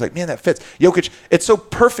tell us things like, man, that fits. Jokic, it's so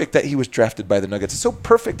perfect that he was drafted by the Nuggets. It's so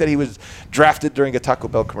perfect that he was drafted during a Taco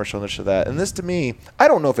Bell commercial and this or that. And this, to me, I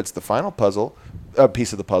don't know if it's the final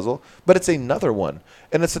piece of the puzzle, but it's another one.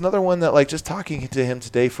 And it's another one that, like, just talking to him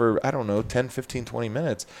today for, I don't know, 10, 15, 20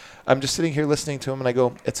 minutes, I'm just sitting here listening to him and I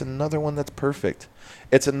go, it's another one that's perfect.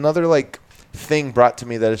 It's another, like, thing brought to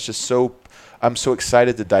me that is just I'm so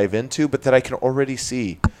excited to dive into, but that I can already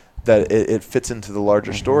see that it fits into the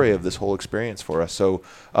larger story of this whole experience for us. So,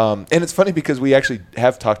 and it's funny because we actually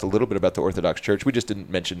have talked a little bit about the Orthodox Church. We just didn't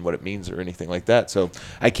mention what it means or anything like that. So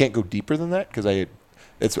I can't go deeper than that because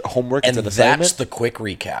it's homework. And it's an assignment. That's the quick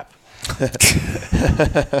recap.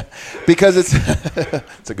 Because it's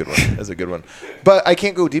a good one. That's a good one. But I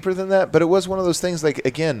can't go deeper than that. But it was one of those things, like,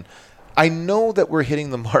 again, I know that we're hitting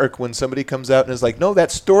the mark when somebody comes out and is like, no,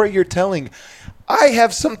 that story you're telling, I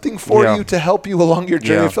have something for you to help you along your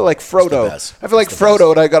journey. Yeah. I feel like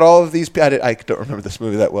Frodo. And I got all of these. I don't remember this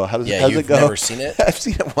movie that well. How does it go? You've never seen it? I've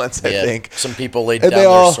seen it once, I think. Some people laid down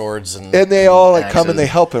their swords and they all like come and they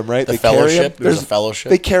help him, right? The they fellowship. Carry him. There's a fellowship.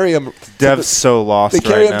 They carry him. Dev's so lost. They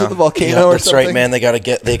carry right him now. to the volcano Yeah, or that's something. right, man. They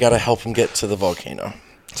gotta help him get to the volcano.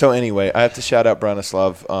 So anyway, I have to shout out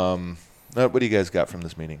Branislav. What do you guys got from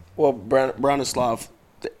this meeting? Well, Branislav,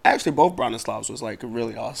 actually both Branislavs was like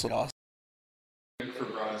really awesome.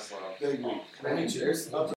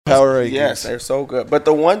 Power Yes, they're so good. But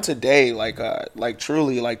the one today, like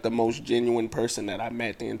truly, like the most genuine person that I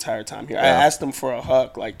met the entire time here. I asked him for a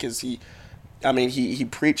hug, like, cause he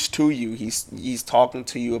preached to you. He's talking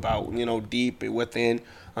to you about, deep within.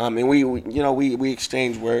 And we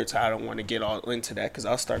exchange words. I don't want to get all into that because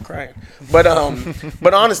I'll start crying. But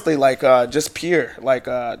but honestly, just pure,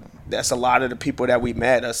 that's a lot of the people that we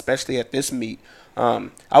met, especially at this meet.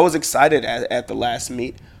 I was excited at the last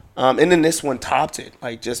meet. And then this one topped it.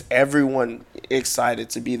 Like, just everyone excited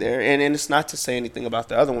to be there. And it's not to say anything about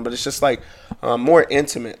the other one, but it's just like more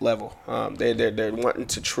intimate level. They're wanting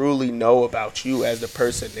to truly know about you as a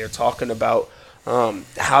person. They're talking about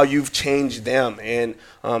how you've changed them and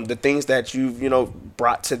the things that you've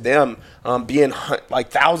brought to them, being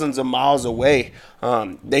like thousands of miles away.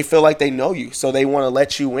 They feel like they know you, so they want to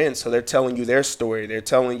let you in. So they're telling you their story. They're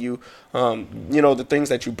telling you the things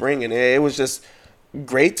that you bring, and it was just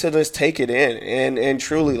great to just take it in and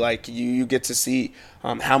truly, like, you get to see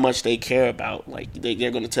how much they care about, like,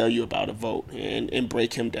 they're going to tell you about a vote and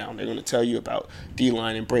break him down. They're going to tell you about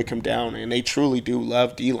D-line and break him down, and they truly do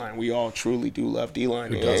love D-line. We all truly do love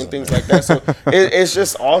D-line and things like that. So it's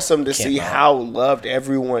just awesome to see how loved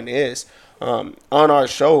everyone is on our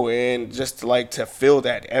show, and just to feel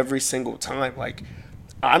that every single time. Like,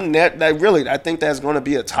 I think that's going to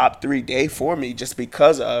be a top 3 day for me, just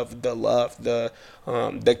because of the love, the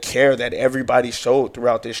care that everybody showed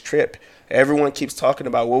throughout this trip. Everyone keeps talking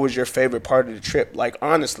about what was your favorite part of the trip. Like,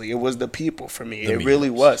 honestly, it was the people for me. It really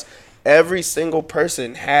was. Every single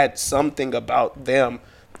person had something about them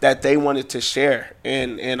that they wanted to share,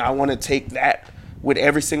 and I want to take that with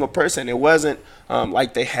every single person. It wasn't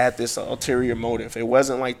like they had this ulterior motive. It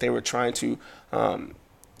wasn't like they were trying to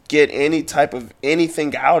get any type of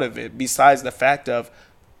anything out of it besides the fact of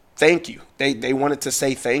thank you. They wanted to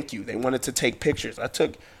say thank you. They wanted to take pictures. I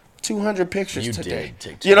took 200 pictures today.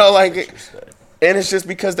 Did take 200 pictures today. And it's just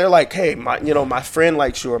because they're like, hey, my friend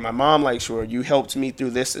likes you, or my mom likes you, or you helped me through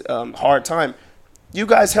this hard time. You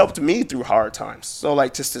guys helped me through hard times. So,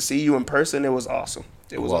 like, just to see you in person, it was awesome.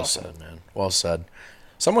 It was awesome. Well said, man. Well said.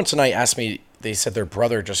 Someone tonight asked me, they said their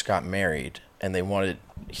brother just got married, and they wondered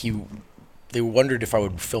if I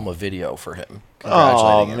would film a video for him.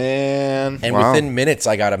 Oh, him. man. And within minutes,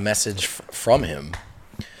 I got a message from him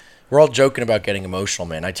We're all joking about getting emotional,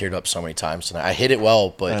 man. I teared up so many times tonight. I hit it well,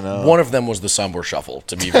 but one of them was the Sombor Shuffle,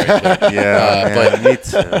 to be very clear. But me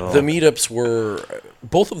too. The meetups were,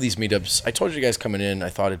 both of these meetups, I told you guys coming in, I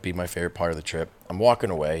thought it'd be my favorite part of the trip. I'm walking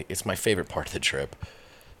away. It's my favorite part of the trip.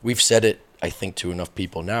 We've said it, I think, to enough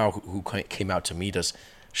people now who came out to meet us.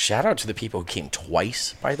 Shout out to the people who came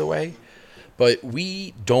twice, by the way. But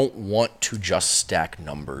we don't want to just stack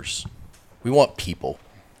numbers. We want people.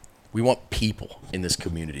 We want people in this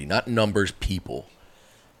community, not numbers, people.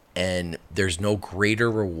 And there's no greater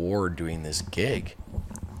reward doing this gig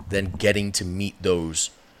than getting to meet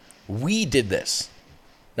those. We did this.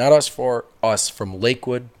 Not us for us, from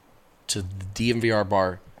Lakewood to the DMVR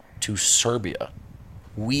bar to Serbia.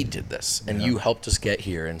 We did this, and you helped us get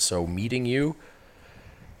here. And so meeting you,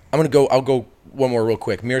 I'll go one more real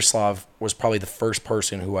quick. Miroslav was probably the first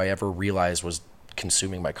person who I ever realized was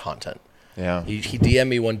consuming my content. Yeah. He DM'd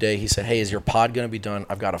me one day. He said, "Hey, is your pod going to be done?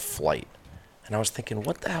 I've got a flight." And I was thinking,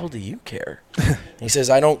 what the hell do you care? And he says,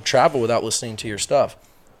 "I don't travel without listening to your stuff."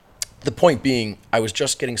 The point being, I was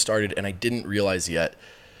just getting started, and I didn't realize yet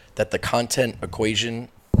that the content equation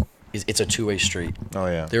it's a two-way street. Oh,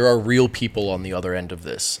 yeah. There are real people on the other end of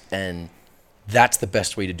this, and that's the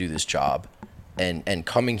best way to do this job. And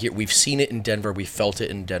coming here, we've seen it in Denver. We felt it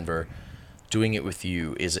in Denver. Doing it with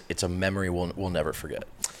you it's a memory we'll never forget.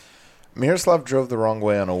 Miroslav drove the wrong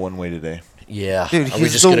way on a one-way today. Yeah. Dude, Are we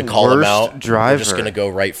he's just the going to call him worst out? driver. We're just going to go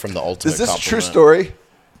right from the ultimate Is this a compliment. true story?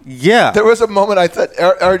 Yeah. There was a moment I thought,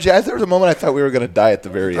 RJ, there was a moment I thought we were going to die at the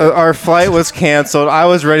very end. Our flight was canceled. I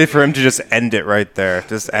was ready for him to just end it right there.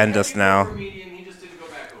 Just end us now.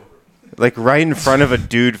 Like right in front of a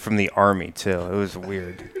dude from the army too. It was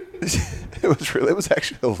weird. It was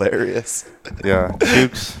actually hilarious. Yeah,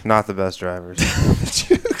 Jukes, not the best drivers.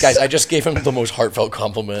 Guys, I just gave him the most heartfelt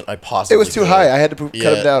compliment I possibly It was too could. high. I had to cut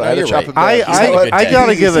him down. I had to you're chop right. him down. He's had a good I day.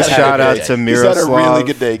 gotta give a He's had shout out good to day. Miroslav. He's had a really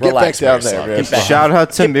good day. Get Relax, back down Miroslav. there, Get Miroslav. back. Shout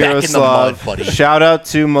out to Get back in the Miroslav. mud, buddy. Shout out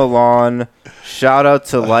to Milan. Shout out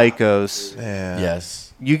to Lycos. Yeah.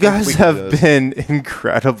 Yes. You guys we can do have this. been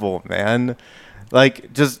incredible, man.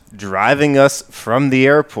 Like just driving us from the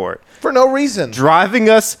airport, For no reason. driving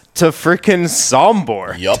us to freaking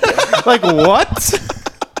Sombor. Yup. Like what?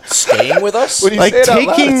 Staying with us? When you Like say it out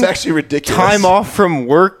loud, taking it's actually ridiculous. Time off from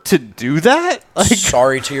work to do that? Like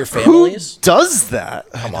Sorry to your who families? does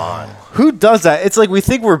that? Come on. Who does that? It's like we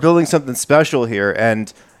think we're building something special here,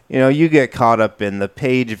 and you get caught up in the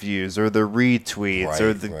page views or the retweets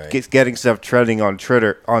or the Right. getting stuff trending on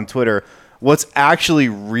Twitter. What's actually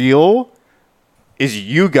real is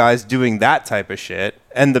you guys doing that type of shit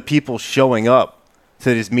and the people showing up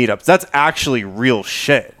to these meetups. That's actually real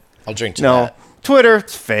shit. I'll drink to No, that. Twitter,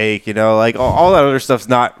 it's fake. Like all that other stuff's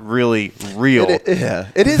not really real. It is.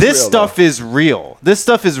 This real, stuff though. is real. This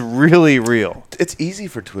stuff is really real. It's easy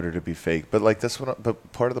for Twitter to be fake, but like this one.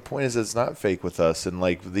 But part of the point is it's not fake with us, and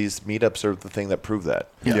like these meetups are the thing that prove that.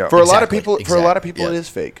 Yeah. For a lot of Exactly, people, exactly, it yeah. is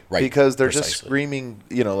fake, Right, Because they're just precisely. screaming.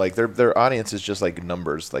 Like their audience is just like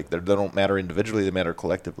numbers. Like they don't matter individually; they matter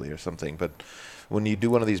collectively or something. But when you do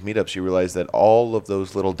one of these meetups, you realize that all of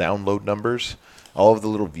those little download numbers, all of the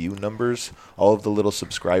little view numbers, all of the little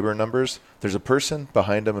subscriber numbers, there's a person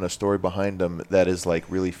behind them and a story behind them that is like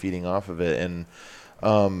really feeding off of it. And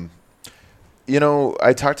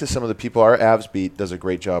I talked to some of the people. Our Avs beat does a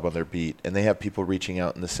great job on their beat, and they have people reaching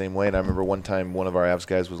out in the same way. And I remember one time one of our Avs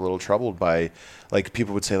guys was a little troubled by, like,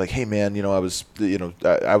 people would say, like, "Hey, man, I was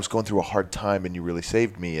going through a hard time, and you really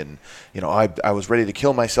saved me, and I was ready to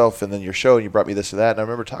kill myself, and then your show, and you brought me this or that." And I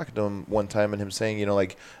remember talking to him one time, and him saying,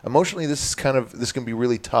 like, emotionally, this can be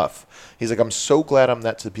really tough. He's like, "I'm so glad I'm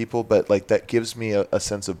that to people, but like that gives me a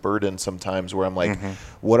sense of burden sometimes, where I'm like,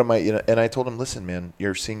 what am I?" And I told him, "Listen, man,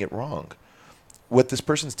 you're seeing it wrong. What this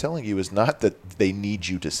person's telling you is not that they need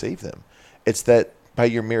you to save them. It's that by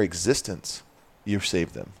your mere existence, you've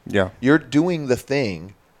saved them. Yeah. You're doing the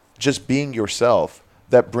thing, just being yourself,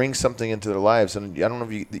 that brings something into their lives. And I don't know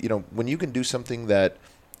if when you can do something that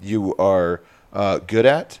you are good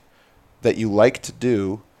at, that you like to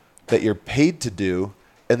do, that you're paid to do,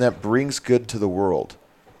 and that brings good to the world,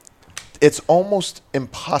 it's almost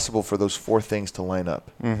impossible for those four things to line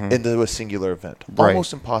up into a singular event. Right.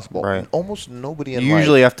 Almost impossible. Right. And almost nobody in You life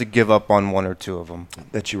usually have to give up on one or two of them.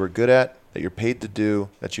 that you are good at, that you're paid to do,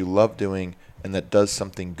 that you love doing, and that does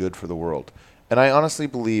something good for the world. And I honestly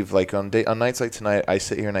believe, like on nights like tonight, I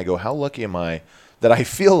sit here and I go, how lucky am I that I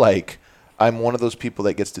feel like I'm one of those people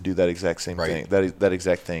that gets to do that exact same thing, that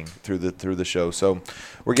exact thing through the show. So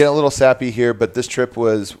we're getting a little sappy here, but this trip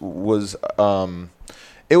was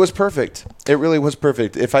it was perfect. It really was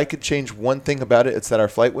perfect. If I could change one thing about it, it's that our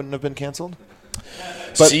flight wouldn't have been canceled.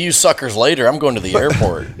 See you suckers later. I'm going to the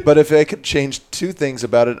airport. But if I could change two things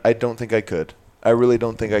about it, I don't think I could. I really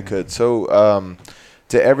don't think I could. So,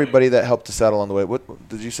 to everybody that helped us out along the way, what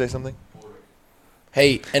did you say something?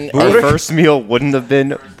 Hey, and Our first meal wouldn't have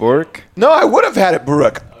been Burek. No, I would have had it,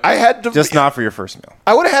 Burek. I had to. Just not for your first meal.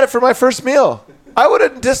 I would have had it for my first meal. I would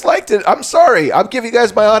have disliked it. I'm sorry. I'm giving you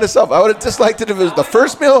guys my honest self. I would have disliked it if it was the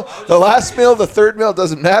first meal, the last meal, the third meal. It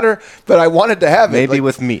doesn't matter. But I wanted to have it. Maybe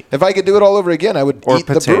with meat. If I could do it all over again, I would Or eat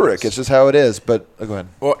potatoes. the Burek. It's just how it is. But go ahead.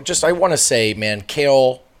 Well, I want to say, man,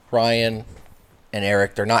 Kale, Ryan, and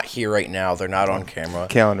Eric, they're not here right now. They're not on camera.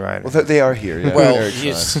 Kale and Ryan. Well, they are here. Yeah. Well,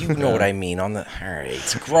 Eric's you know what I mean. All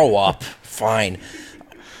right, grow up. Fine.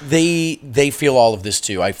 They feel all of this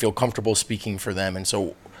too. I feel comfortable speaking for them, and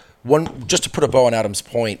so just to put a bow on Adam's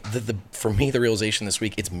point, for me the realization this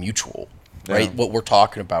week, it's mutual, right? Yeah. What we're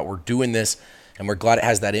talking about, we're doing this, and we're glad it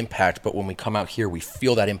has that impact. But when we come out here, we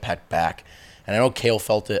feel that impact back. And I know Kale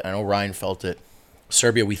felt it. I know Ryan felt it.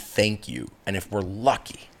 Serbia, we thank you. And if we're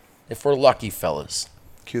lucky, fellas,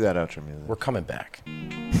 Cue that outro music. we're coming back.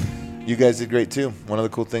 You guys did great too. One of the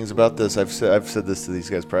cool things about this, I've said this to these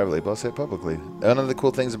guys privately, but I'll say it publicly. One of the cool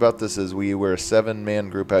things about this is we're a 7-man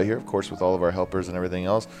group out here, of course, with all of our helpers and everything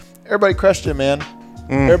else. Everybody crushed it, man.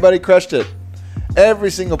 Everybody crushed it. Every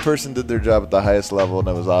single person did their job at the highest level, and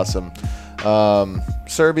it was awesome.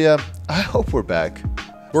 Serbia, I hope we're back.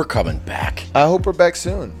 We're coming back. I hope we're back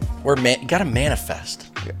soon. Gotta manifest.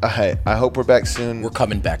 I hope we're back soon. We're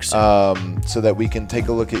coming back soon. So that we can take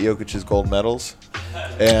a look at Jokic's gold medals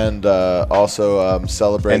and also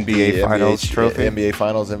celebrate NBA the Finals trophy. NBA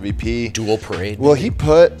Finals MVP. Dual parade. Will he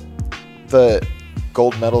put the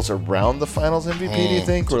gold medals around the Finals MVP, do you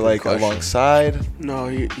think? Or like question. alongside? No,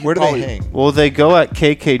 Where do they hang? Will they go at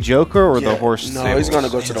KK Joker or the horse No, stable? he's gonna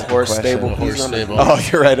go to the horse question. stable. The horse stable. Oh,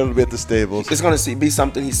 you're right. It'll be at the stables. It's gonna be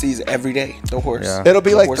something he sees every day. The horse. Yeah. It'll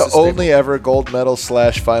be like the horse's stable. only ever gold medal /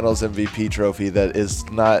 Finals MVP trophy that is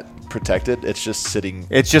not protected. It's just sitting.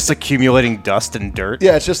 It's just accumulating dust and dirt.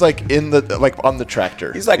 Yeah, it's just like on the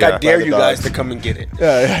tractor. He's like, Yeah. I dare By the you guys dogs. to come and get it.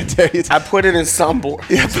 Yeah, I dare you. I put it in Sombor.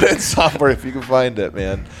 Yeah, put it in somewhere if you can find it,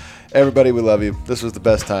 man. Everybody, we love you. This was the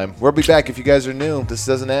best time. We'll be back if you guys are new. This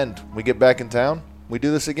doesn't end. We get back in town, we do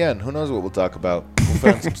this again. Who knows what we'll talk about? We'll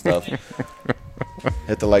find some stuff.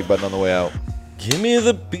 Hit the like button on the way out. Give me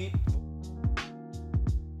the beat.